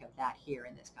epidemic of that here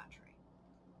in this country.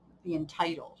 The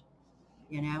entitled,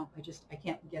 you know, I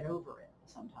can't get over it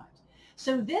sometimes.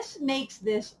 So this makes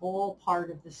this all part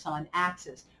of the sun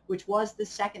axis, which was the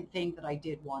second thing that I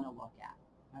did want to look at,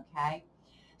 okay?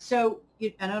 So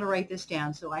I'm going to write this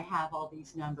down so I have all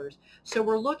these numbers. So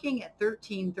we're looking at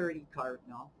 1330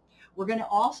 cardinal. We're going to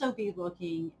also be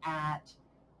looking at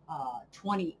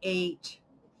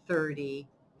 2830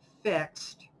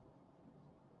 fixed,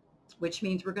 which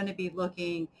means we're going to be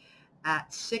looking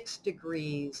at 6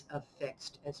 degrees of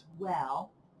fixed as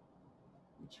well,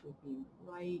 which would be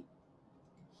right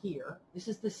here. This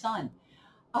is the sun.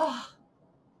 Oh,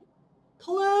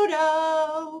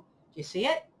 Pluto. Do you see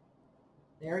it?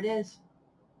 There it is.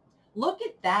 Look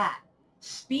at that.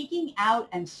 Speaking out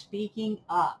and speaking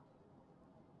up.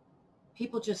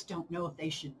 People just don't know if they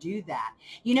should do that.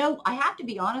 You know, I have to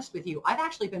be honest with you. I've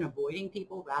actually been avoiding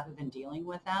people rather than dealing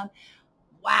with them.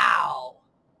 Wow.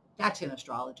 That's in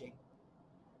astrology.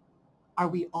 Are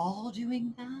we all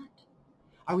doing that?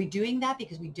 Are we doing that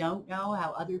because we don't know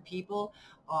how other people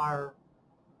are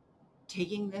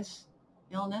taking this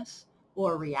illness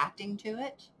or reacting to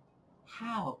it?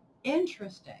 How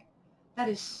interesting. That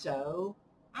is so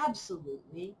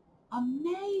absolutely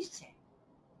amazing.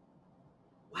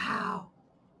 Wow.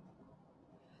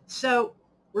 So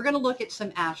we're going to look at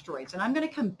some asteroids, and I'm going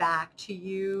to come back to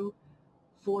you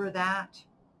for that.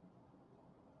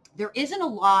 There isn't a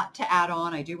lot to add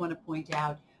on, I do want to point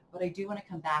out, but I do want to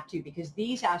come back to, because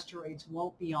these asteroids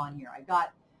won't be on here. I've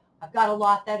got a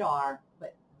lot that are,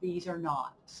 but these are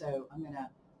not. So I'm going to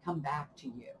come back to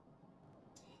you.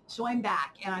 So I'm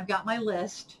back, and I've got my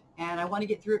list, and I want to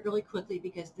get through it really quickly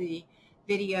because the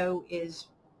video is,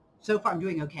 so far I'm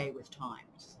doing okay with time,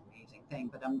 which is an amazing thing,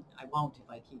 but I won't if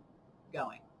I keep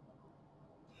going.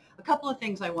 A couple of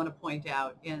things I want to point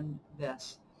out in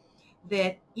this,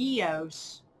 that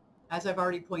Eos, as I've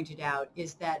already pointed out,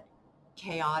 is that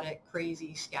chaotic,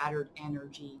 crazy, scattered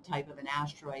energy type of an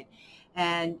asteroid.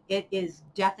 And it is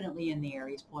definitely in the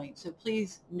Aries point. So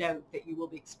please note that you will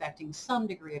be expecting some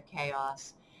degree of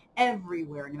chaos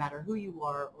everywhere, no matter who you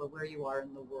are or where you are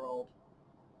in the world.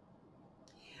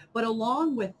 But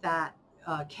along with that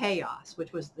chaos,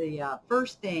 which was the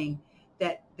first thing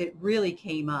that really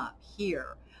came up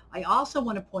here, I also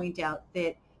want to point out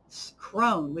that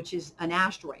Crone, which is an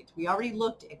asteroid. We already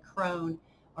looked at Crone,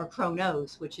 or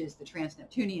Kronos, which is the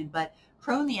trans-Neptunian, but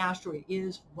Crone the asteroid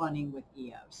is running with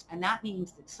Eos. And that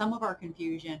means that some of our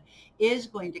confusion is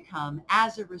going to come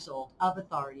as a result of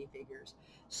authority figures.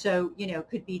 So, you know,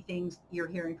 could be things you're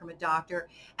hearing from a doctor.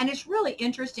 And it's really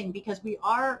interesting because we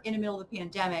are in the middle of a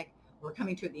pandemic. We're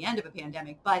coming to the end of a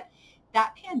pandemic, but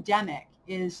that pandemic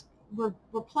is, we're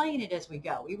playing it as we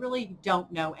go. We really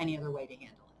don't know any other way to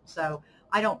handle it. So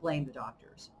I don't blame the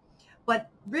doctors. But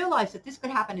realize that this could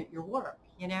happen at your work.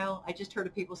 You know, I just heard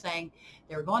of people saying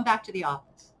they were going back to the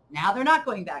office. Now they're not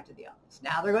going back to the office.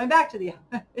 Now they're going back to the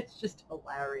office. It's just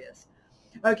hilarious.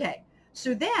 Okay,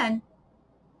 so then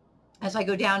as I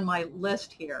go down my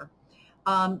list here,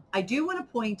 I do want to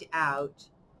point out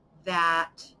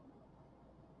that,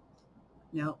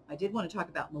 no, I did want to talk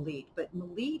about Malit, but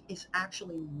Malit is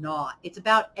actually not. It's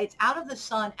out of the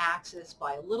sun axis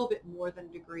by a little bit more than a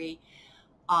degree.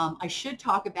 I should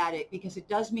talk about it because it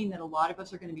does mean that a lot of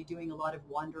us are going to be doing a lot of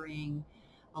wondering,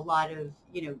 a lot of,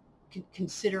 you know,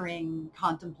 considering,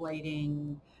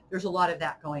 contemplating. There's a lot of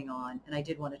that going on, and I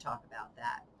did want to talk about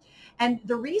that. And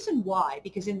the reason why,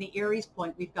 because in the Aries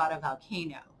point, we've got a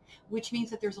volcano, which means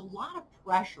that there's a lot of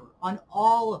pressure on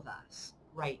all of us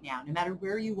right now, no matter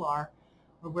where you are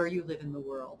or where you live in the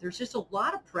world. There's just a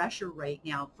lot of pressure right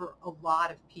now for a lot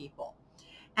of people.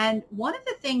 And one of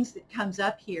the things that comes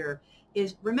up here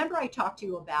is, remember I talked to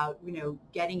you about, you know,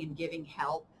 getting and giving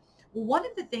help? Well, one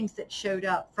of the things that showed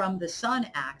up from the sun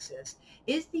axis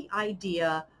is the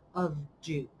idea of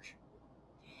Duke.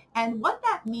 And what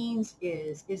that means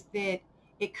is that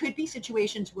it could be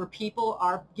situations where people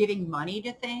are giving money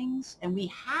to things, and we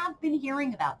have been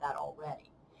hearing about that already.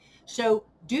 So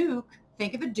Duke,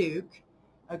 think of a Duke,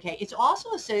 Okay, it's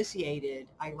also associated,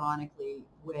 ironically,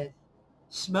 with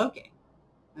smoking.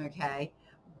 Okay,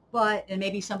 and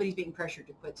maybe somebody's being pressured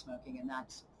to quit smoking, and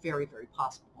that's very, very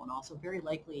possible, and also very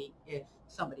likely if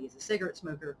somebody is a cigarette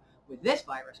smoker with this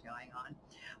virus going on.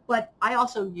 But I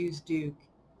also use Duke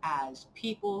as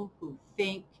people who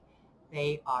think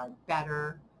they are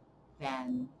better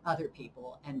than other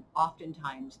people, and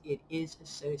oftentimes it is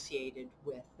associated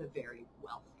with the very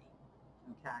wealthy.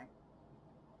 Okay.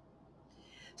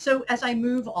 So as I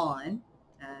move on,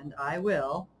 and I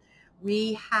will,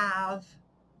 we have,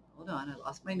 hold on, I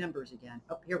lost my numbers again.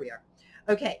 Oh, here we are.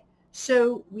 Okay,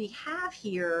 so we have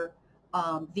here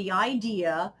the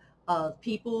idea of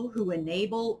people who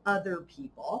enable other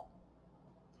people,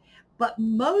 but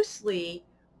mostly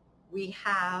we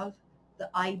have the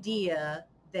idea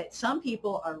that some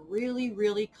people are really,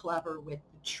 really clever with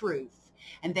the truth,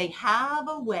 and they have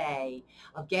a way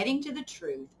of getting to the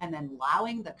truth and then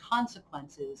allowing the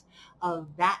consequences of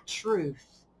that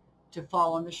truth to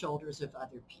fall on the shoulders of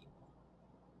other people.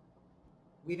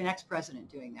 We have an ex-president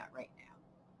doing that right now.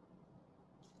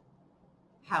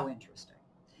 How interesting.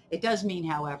 It does mean,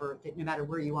 however, that no matter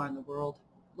where you are in the world,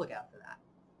 look out for that.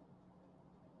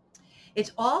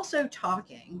 It's also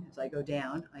talking, as I go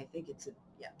down, I think it's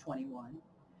at 21.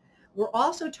 We're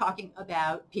also talking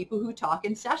about people who talk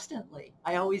incessantly.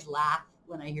 I always laugh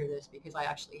when I hear this because I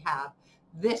actually have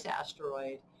this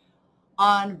asteroid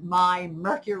on my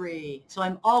Mercury. So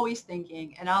I'm always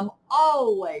thinking and I'm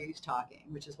always talking,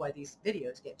 which is why these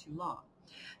videos get too long.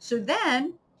 So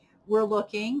then we're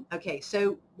looking, okay,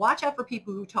 so watch out for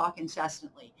people who talk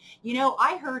incessantly. You know,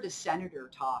 I heard a senator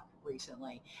talk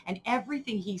recently, and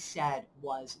everything he said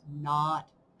was not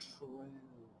true.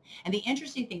 And the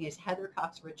interesting thing is Heather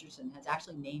Cox Richardson has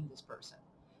actually named this person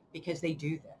because they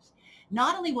do this.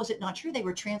 Not only was it not true, they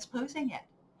were transposing it.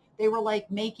 They were like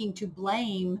making to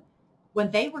blame when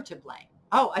they were to blame.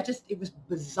 Oh, it was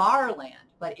bizarre land,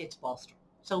 but it's bolstered.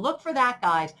 So look for that,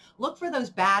 guys. Look for those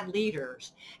bad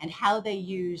leaders and how they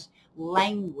use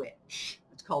language.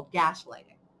 It's called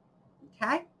gaslighting.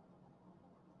 Okay?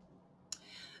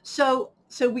 So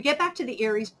we get back to the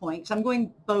Aries point. So I'm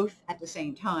going both at the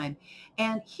same time.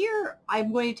 And here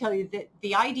I'm going to tell you that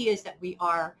the idea is that we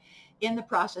are in the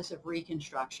process of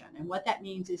reconstruction. And what that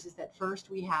means is that first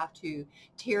we have to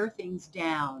tear things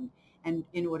down and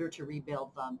in order to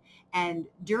rebuild them. And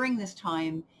during this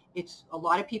time, it's a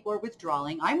lot of people are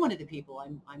withdrawing. I'm one of the people.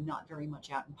 I'm not very much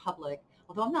out in public,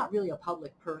 although I'm not really a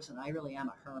public person. I really am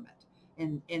a hermit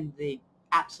in the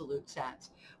absolute sense.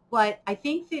 But I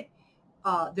think that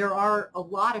there are a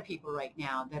lot of people right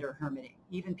now that are hermiting,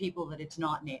 even people that it's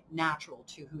not natural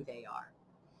to who they are.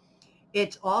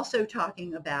 It's also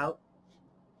talking about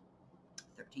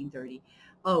 1330.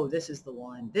 Oh, this is the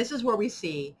one. This is where we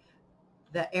see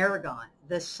the Aragon,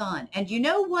 the sun. And you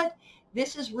know what?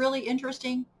 This is really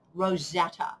interesting.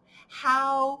 Rosetta.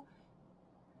 How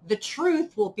the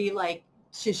truth will be like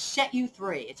to set you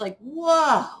free. It's like,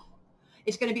 whoa.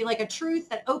 It's going to be like a truth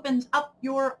that opens up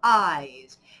your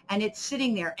eyes. And it's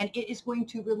sitting there. And it is going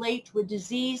to relate to a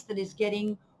disease that is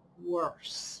getting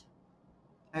worse.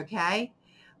 Okay?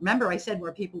 Remember, I said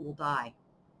where people will die.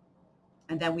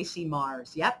 And then we see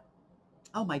Mars. Yep.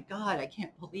 Oh my God, I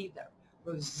can't believe that.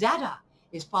 Rosetta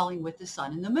is falling with the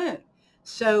sun and the moon.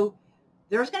 So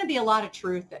there's going to be a lot of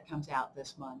truth that comes out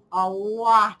this month. A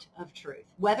lot of truth.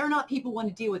 Whether or not people want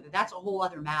to deal with it, that's a whole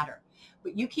other matter.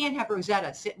 But you can't have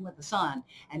Rosetta sitting with the sun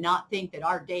and not think that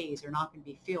our days are not going to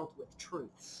be filled with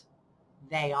truths.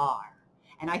 They are.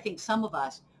 And I think some of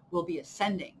us will be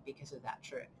ascending because of that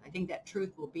truth. I think that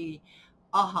truth will be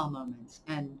aha moments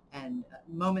and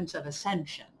moments of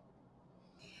ascension.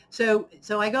 So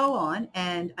I go on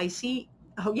and I see,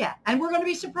 oh yeah, and we're going to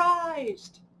be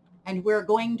surprised. And we're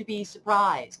going to be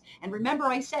surprised. And remember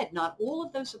I said not all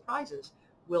of those surprises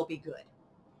will be good.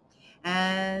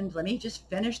 And let me just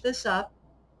finish this up.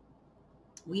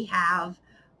 We have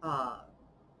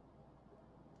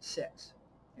 6.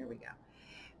 Here we go.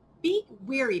 Be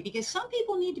wary because some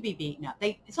people need to be beaten up.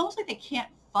 It's almost like they can't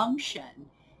function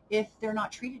if they're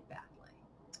not treated badly.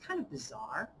 It's kind of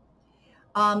bizarre.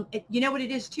 You know what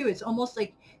it is too? It's almost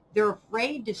like they're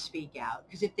afraid to speak out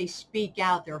because if they speak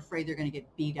out, they're afraid they're going to get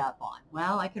beat up on.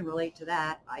 Well, I can relate to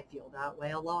that. I feel that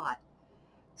way a lot,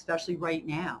 especially right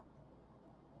now.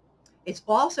 It's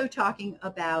also talking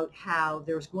about how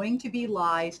there's going to be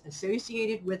lies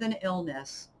associated with an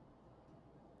illness,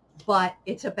 but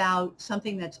it's about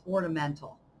something that's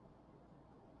ornamental.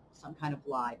 Some kind of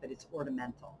lie, but it's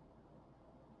ornamental.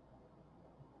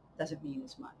 Doesn't mean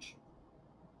as much.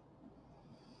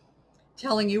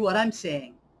 Telling you what I'm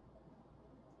seeing.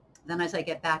 Then as I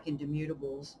get back into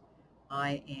mutables,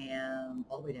 I am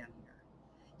all the way down here.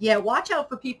 Yeah, watch out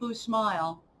for people who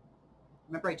smile.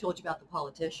 Remember I told you about the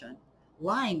politician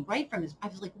lying right from his, I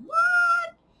was like,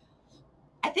 what?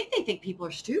 I think they think people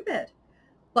are stupid.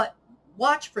 But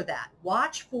watch for that.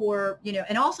 Watch for,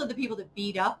 and also the people that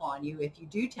beat up on you if you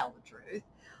do tell the truth.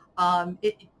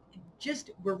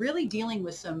 We're really dealing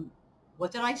with some,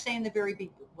 what did I say in the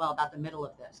about the middle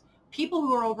of this? People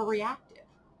who are overreactive.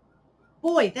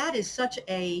 Boy, that is such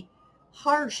a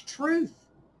harsh truth.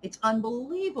 It's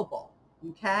unbelievable.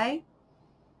 Okay.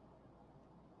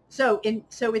 So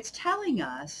it's telling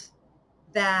us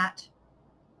that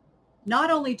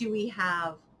not only do we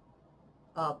have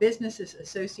businesses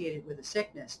associated with a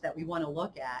sickness that we want to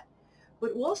look at,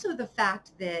 but also the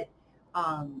fact that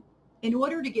in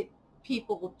order to get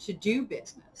people to do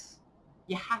business,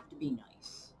 you have to be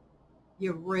nice.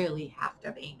 You really have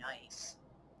to be nice.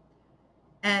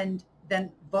 And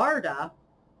then Varda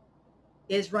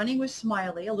is running with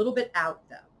Smiley, a little bit out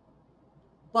though.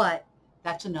 But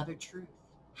that's another truth.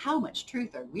 How much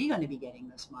truth are we going to be getting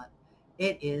this month?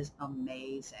 It is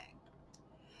amazing.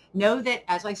 Know that,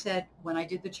 as I said when I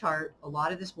did the chart, a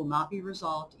lot of this will not be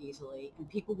resolved easily, and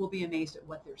people will be amazed at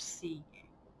what they're seeing,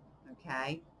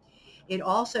 okay? It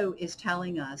also is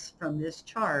telling us from this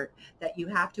chart that you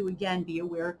have to, again, be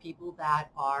aware of people that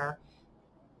are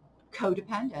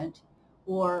codependent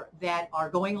or that are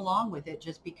going along with it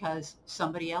just because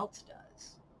somebody else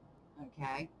does,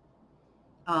 okay?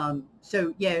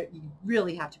 So, yeah, you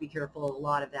really have to be careful of a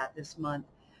lot of that this month.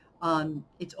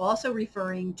 It's also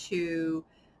referring to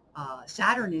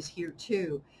Saturn is here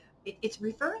too. It's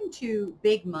referring to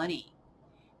big money.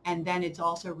 And then it's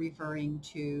also referring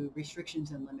to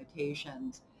restrictions and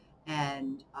limitations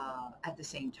and at the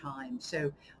same time.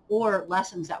 So, or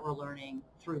lessons that we're learning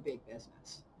through big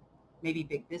business. Maybe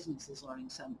big business is learning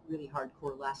some really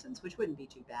hardcore lessons, which wouldn't be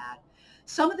too bad.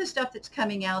 Some of the stuff that's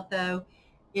coming out, though,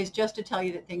 is just to tell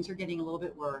you that things are getting a little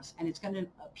bit worse, and it's going to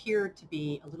appear to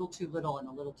be a little too little and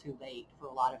a little too late for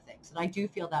a lot of things. And I do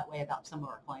feel that way about some of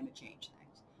our climate change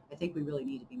things. I think we really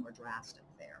need to be more drastic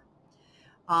there.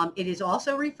 It is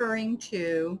also referring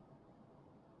to,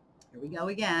 here we go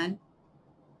again,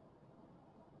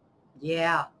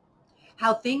 yeah,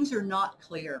 how things are not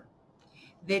clear,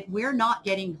 that we're not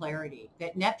getting clarity,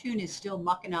 that Neptune is still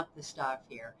mucking up the stuff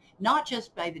here, not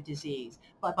just by the disease,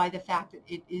 but by the fact that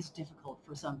it is difficult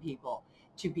for some people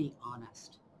to be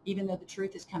honest, even though the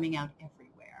truth is coming out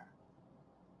everywhere.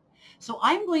 So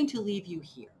I'm going to leave you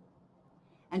here.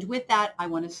 And with that, I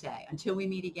want to say, until we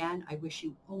meet again, I wish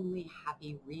you only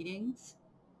happy readings.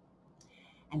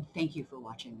 And thank you for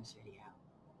watching this video.